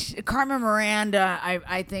Brooks. Carmen Miranda,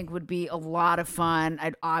 I think would be a lot of fun.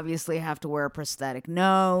 I'd obviously have to wear a prosthetic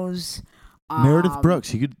nose. Meredith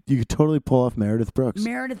Brooks. You could totally pull off Meredith Brooks.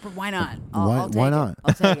 Meredith, but why not? Why not?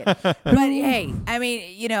 I'll take it. But hey, I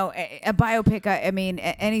mean, you know, a biopic. I mean,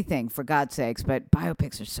 anything for God's sakes. But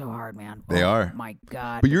biopics are so hard, man. They are. My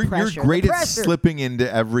God. But the you're pressure, great the at pressure. slipping into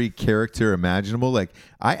every character imaginable. Like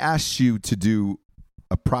I asked you to do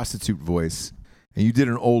a prostitute voice, and you did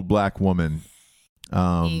an old black woman. Yeah.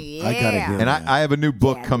 I gotta hear And that. I have a new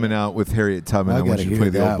book Yeah, coming out with Harriet Tubman. I I want gotta you to play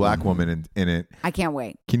hear the old that black one. woman in it. I can't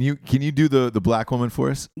wait. Can you do the black woman for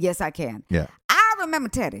us? Yes, I can. Yeah. I remember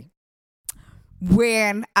Teddy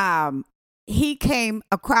when he came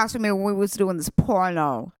across from me when we was doing this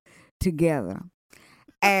porno together,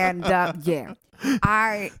 and I did,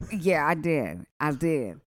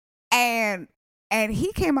 and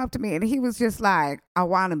he came up to me and he was just like, "I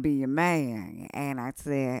want to be your man," and I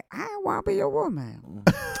said, "I want to be your woman."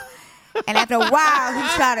 And after a while, he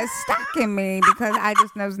started stalking me because I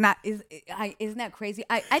just know it's not. Isn't that crazy?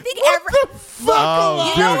 I think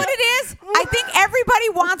Oh, you know dude. what it is? I think everybody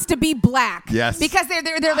wants to be black. Yes. Because they're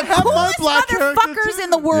the have my coolest black character motherfuckers too. in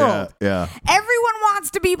the world. Yeah. Everyone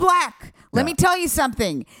wants to be black. Let Yeah. me tell you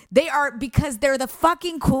something. They are, because they're the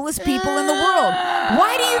fucking coolest people in the world.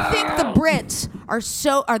 Why do you think the Brits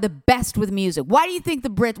are the best with music? Why do you think the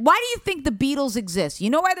Beatles exist? You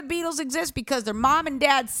know why the Beatles exist? Because their mom and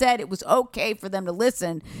dad said it was okay for them to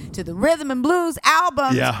listen to the rhythm and blues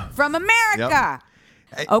albums Yeah. from America.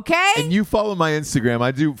 Okay? And you follow my Instagram.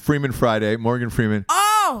 I do Freeman Friday, Morgan Freeman.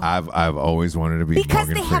 Oh, I've always wanted to be because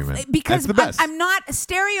Morgan they have Freeman. because That's the best. I'm not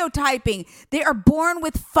stereotyping. They are born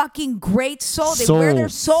with fucking great soul. They Soul. wear their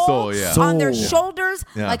soul, Soul, yeah. on their Soul. shoulders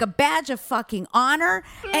Yeah. like a badge of fucking honor,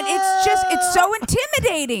 and it's so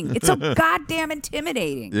intimidating. It's so goddamn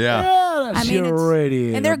intimidating. yeah. Yes, I mean, you're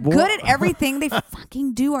radiator. and they're boy. good at everything they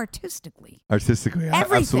fucking do artistically. Artistically,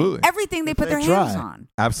 Everything, absolutely, everything they put they their hands try. on.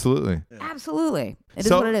 absolutely. Absolutely, it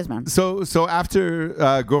is what it is, man. So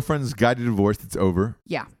after Girlfriend's Guide to Divorce, it's over.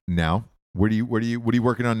 Yeah. Now, what are you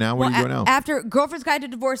working on now? Where are you going now? After Girlfriend's Guide to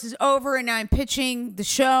Divorce is over, and now I'm pitching the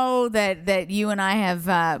show that you and I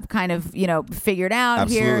have kind of figured out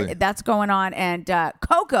Absolutely. here. That's going on, and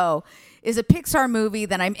Coco is a Pixar movie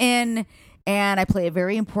that I'm in, and I play a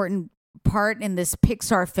very important part in this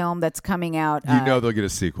Pixar film that's coming out. They'll get a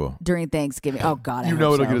sequel. During Thanksgiving. Oh God, I hope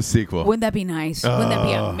it'll so. get a sequel. Wouldn't that be nice? Wouldn't that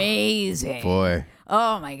be amazing? Boy.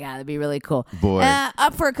 Oh my God, that'd be really cool. Boy.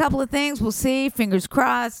 Up for a couple of things. We'll see. Fingers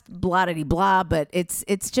crossed. Blah de blah. But it's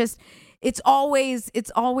always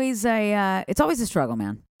a struggle,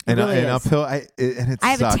 man. It And really is. uphill. And it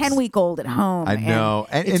I have a sucks. 10-week-old at home. I know,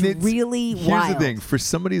 and it's really here's wild. the thing: for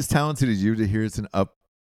somebody as talented as you to hear it's an up,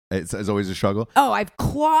 it's always a struggle. Oh, I've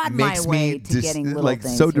clawed my Makes way me to getting little like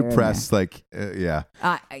things so here and depressed. Like, yeah.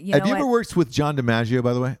 there. Have you ever worked with John DiMaggio,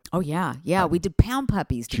 by the way? Oh yeah. We did Pound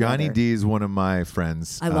Puppies together. Johnny D is one of my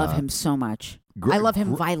friends. I love him so much. gr- I love him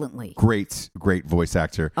gr- violently. Great voice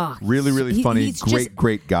actor. Oh, really funny. he's just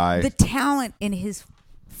Great guy. The talent in his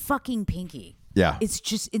fucking pinky. Yeah. It's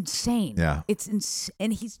just insane. Yeah. It's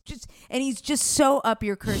and he's just so up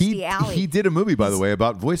your Kirstie alley. He did a movie, by the way,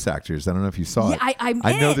 about voice actors. I don't know if you saw Yeah, it. I'm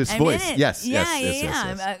I in know it. this I'm voice. in it. Yes.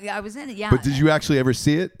 I was in it. Yeah. But did you actually ever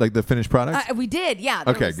see it, like the finished product? We did. Yeah.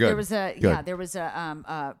 Okay, good. There was a Good. there was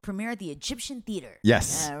a premiere at the Egyptian Theater.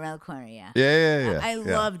 Yes. Around the corner. Yeah. Yeah. I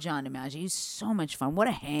yeah. love John DiMaggio. He's so much fun. What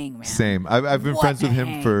a hang, man. Same. I've been What friends with a him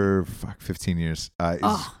hang. for 15 years. He's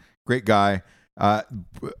a great guy.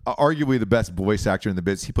 Arguably the best voice actor in the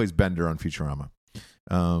biz. He plays Bender on Futurama.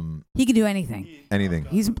 He can do anything. Anything.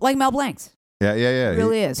 He's like Mel Blancs. Yeah. He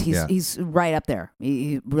really is. yeah. He's right up there.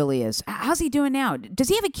 He really is. How's he doing now? Does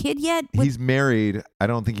he have a kid yet? He's married. I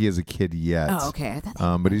don't think he has a kid yet. Oh, okay. I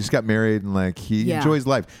thought But he just got married and like he Yeah. enjoys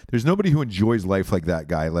life. There's nobody who enjoys life like that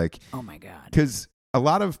guy. Like, oh my God. because a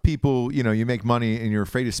lot of people, you make money and you're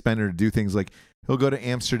afraid to spend it or do things like he'll go to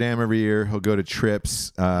Amsterdam every year. He'll go to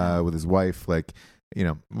trips with his wife. Like,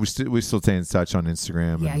 we still stay in touch on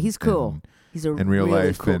Instagram. Yeah, and, he's cool. and He's a in real really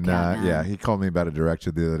life. cool And cat, man. yeah, he called me about a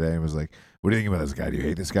director the other day and was like, "What do you think about this guy? Do you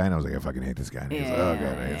hate this guy?" And I was like, "I fucking hate this guy." And he was like, "Oh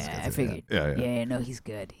god, I hate this guy." I figured. Yeah. No, he's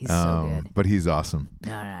good. He's so good. But he's awesome.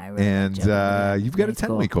 No, I really And like Joe. you've got a He's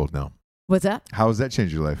cool. 10-week-old now. What's up? How has that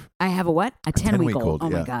changed your life? I have a what? A 10-week-old. Oh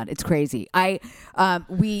my yeah. God, it's crazy.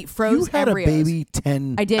 We froze You had embryos. a baby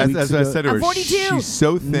 10 I did. As, weeks as I ago. said to I'm her, 42. she's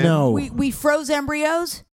so thin. No. We froze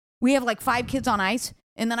embryos. We have like 5 kids on ice,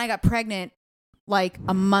 and then I got pregnant like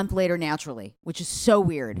a month later naturally, which is so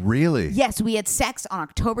weird. Really? Yes, we had sex on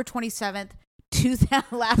October 27th, 2000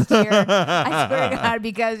 last year. I swear to God,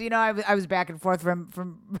 because I was back and forth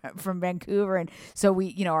from Vancouver, and so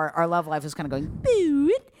we our love life was kind of going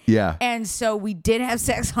boot. Yeah. And so we did have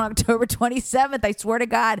sex on October 27th. I swear to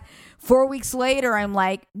God, 4 weeks later, I'm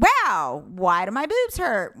like, wow, why do my boobs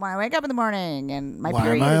hurt when I wake up in the morning? And my Why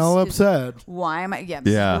period am I all upset? Why am I? Yeah,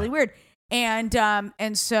 this is really weird.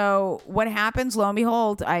 And so what happens? Lo and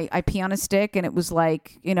behold, I pee on a stick, and it was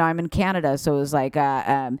like, I'm in Canada, so it was like,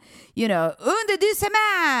 une de deux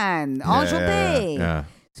semaines, enchanté. Yeah.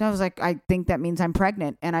 So I was like, I think that means I'm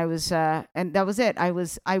pregnant, and I was, and that was it. I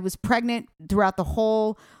was pregnant throughout the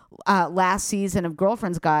whole last season of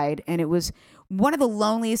Girlfriend's Guide, and it was one of the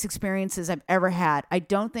loneliest experiences I've ever had. I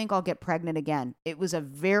don't think I'll get pregnant again. It was a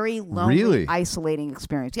very lonely, Really? isolating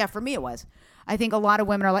experience. Yeah, for me it was. I think a lot of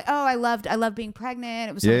women are like, oh, I loved being pregnant.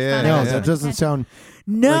 It was so Yeah, much yeah, fun. No, I got so that much doesn't attention. sound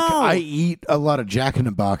No. like I eat a lot of Jack in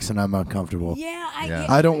the Box and I'm uncomfortable. Yeah,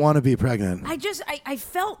 I don't want to be pregnant. I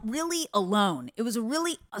felt really alone. It was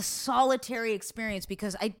a solitary experience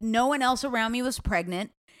because no one else around me was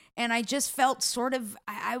pregnant. And I just felt sort of,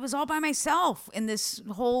 I was all by myself in this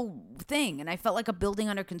whole thing. And I felt like a building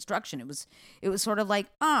under construction. It was sort of like,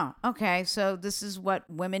 oh, okay, so this is what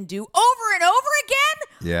women do over and over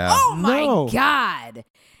again? Yeah. Oh my No. God.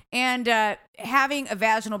 And having a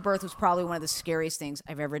vaginal birth was probably one of the scariest things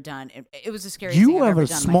I've ever done. It was the scariest thing You I've have ever a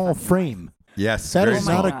done in my small fucking frame. Yes. That very is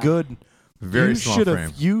small. not a good. Very you small should frame.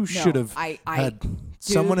 have. You should have I- had dude,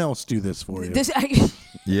 someone else do this for you.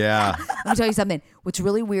 Yeah. Let me tell you something. What's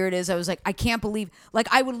really weird is I was like, I can't believe, like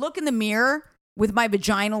I would look in the mirror with my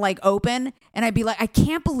vagina like open and I'd be like, I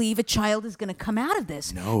can't believe a child is going to come out of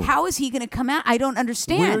this. No. How is he going to come out? I don't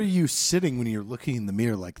understand. Where are you sitting when you're looking in the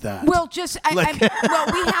mirror like that? Well, just, well,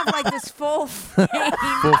 we have like this full frame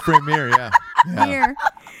Full frame mirror. Yeah. mirror,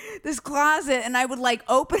 this closet, and I would like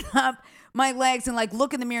open up my legs and like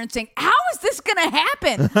look in the mirror and saying, how is this going to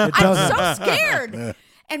happen? I'm so scared.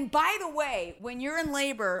 And by the way, when you're in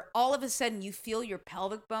labor, all of a sudden you feel your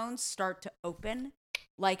pelvic bones start to open.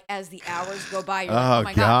 Like as the hours go by, you're like, oh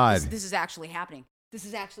my God, this is actually happening.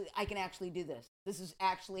 I can actually do this. This is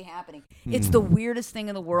actually happening. It's the weirdest thing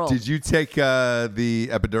in the world. Did you take the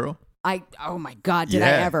epidural? Oh my God, did I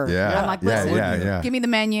ever? Yeah. I'm like, listen, give me the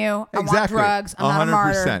menu. I want drugs. I'm not a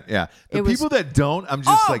martyr. Yeah. The people that don't, I'm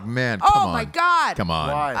just like, man, come on. Oh my God. Come on.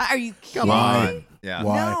 Why? Are you kidding? Come on. Yeah.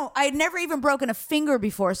 Why? No, I had never even broken a finger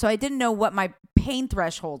before, so I didn't know what my pain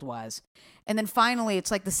threshold was. And then finally, it's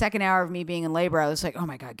like the second hour of me being in labor, I was like, oh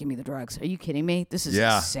my God, give me the drugs. Are you kidding me? This is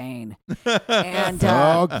insane. And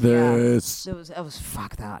fuck this. It was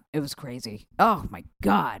fuck that. It was crazy. Oh my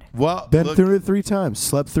God. Well, Been through it 3 times.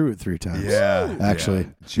 Slept through it 3 times. Yeah. Actually.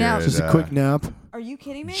 Yeah. Now- Just a quick nap. Are you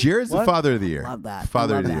kidding me? Jared's the father of the year. Love that.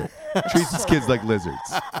 Father I of the love year. Treats his kids like lizards.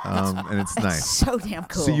 And it's nice. So damn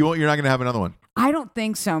cool. So you're not going to have another one? I don't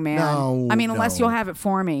think so, man. No, I mean, unless no. you'll have it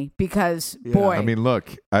for me, because boy. I mean, look,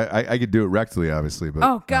 I could do it rectally, obviously, but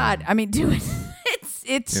oh God. I mean, do it.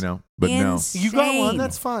 It's you know, but insane. You got one.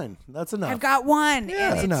 That's fine. That's enough. I've got one.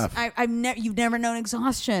 Yeah. and That's it's- enough. You've never known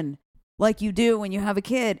exhaustion like you do when you have a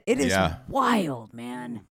kid. It is wild,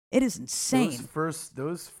 man. It is insane.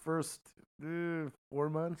 Those first 4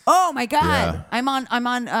 months. Oh my God. Yeah. I'm on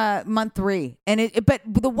month 3. And but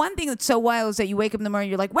the one thing that's so wild is that you wake up in the morning,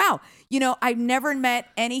 you're like, wow, I've never met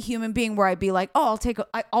any human being where I'd be like, oh,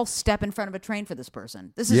 I'll step in front of a train for this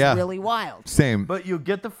person. This is really wild. Same. But you'll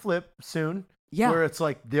get the flip soon. Yeah. Where it's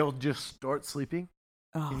like they'll just start sleeping,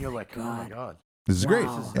 Oh and you're my like, oh my God. This is great.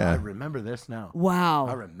 Wow. I Yeah. remember this now. Wow.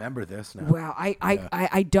 I remember this now. Wow.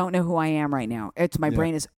 I don't know who I am right now. My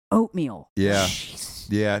brain is oatmeal. Yeah. Jeez.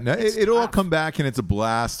 Yeah, no, it'll all come back and it's a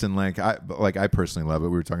blast, and I personally love it.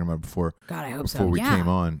 We were talking about it before. God, I hope so. Before we Yeah. came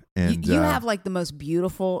on, and You have like the most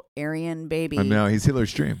beautiful Aryan baby. I know he's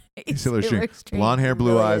Hitler's dream. He's Hitler's dream. Blonde hair,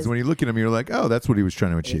 blue Really eyes. is. When you look at him, you're like, oh, that's what he was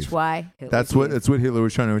trying to achieve. HY. That's what Hitler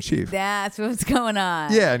was trying to achieve. That's what's going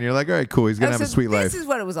on. Yeah, and you're like, all right, cool. He's gonna have a sweet life. This is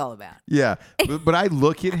what it was all about. Yeah, but I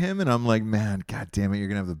look at him and I'm like, man, God damn it, you're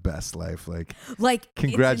gonna have the best life. Like Like,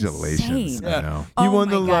 congratulations. It's I insane. know. You Oh won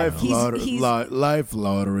my the God. life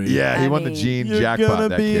lottery. Yeah, he I won the mean, gene you're jackpot. gonna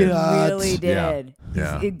That be kid. hot. Really did.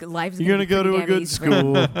 Yeah. Life's You're gonna go to a good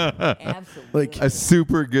school. Absolutely. Like A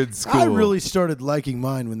super good school. I really started liking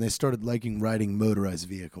mine when they started liking riding motorized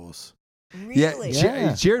vehicles. Really?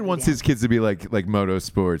 Yeah. Jared wants his kids to be like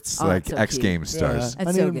motorsports, Oh, like that's so X cute. Games stars. I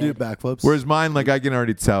That's need so him to do good. backflips. Whereas mine, like I can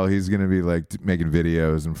already tell he's gonna be like making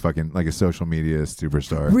videos and fucking like a social media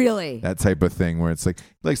superstar. Really? That type of thing where it's like he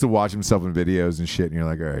likes to watch himself in videos and shit, and you're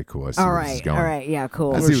like, all right, cool. I see All where this is right. going. All right. Yeah,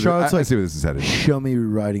 cool. I Where see, Charlotte's I see where this is headed. Show me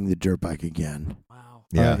riding the dirt bike again. Wow.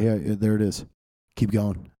 Yeah. Yeah, there it is. Keep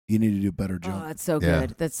going. You need to do a better Oh, job. that's so Yeah.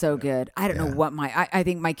 good. That's so good. I don't know Yeah. what I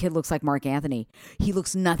think my kid looks like Mark Anthony. He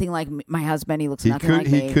looks nothing like my husband. He looks He nothing could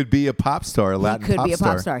like me. he could be a pop star, a Latin He could pop be a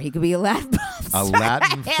star. pop star. He could be a Latin pop star. A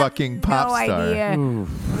Latin I have fucking pop no star. idea.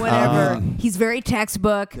 Whatever. Um, He's very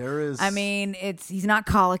textbook. There is. I mean, he's not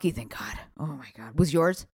colicky. Thank God. Oh my God. Was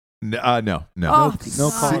yours? No. Oh, no God.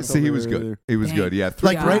 call. See, he was good. He was Dang. good. Yeah.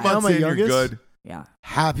 Like God. right now, months my in, you're youngest, good. Yeah.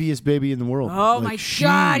 happiest baby in the world. Oh Like, my she-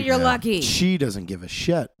 God. You're yeah. lucky. She doesn't give a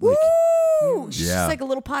shit. Woo! Like, She's Yeah. just like a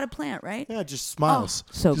little potted plant, right? yeah, just smiles.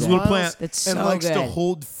 Oh, so Just good. Little smiles plant. That's and so likes good. to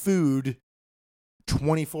hold food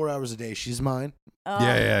 24 hours a day. She's mine. Oh,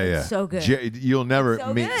 Yeah. So good. You'll never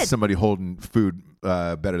So meet good. somebody holding food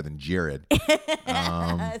better than Jared.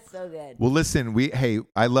 so good. Well, listen,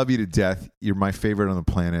 I love you to death. You're my favorite on the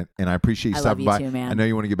planet, and I appreciate you I love stopping you by. too, man. I know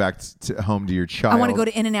you want to get back to home to your child. I want to go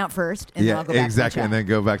to In-N-Out first, and then yeah, I'll go back exactly, to and then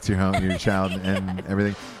go back to your home, your child, and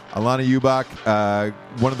everything. Alana Ubach,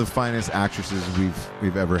 one of the finest actresses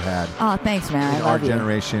we've ever had Oh, thanks, man. in I our love you.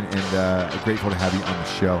 generation, and grateful to have you on the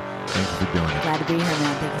show. Thank you for doing it. Glad to be here,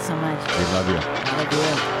 man. Thank you so much. We love you. I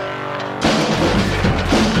love you.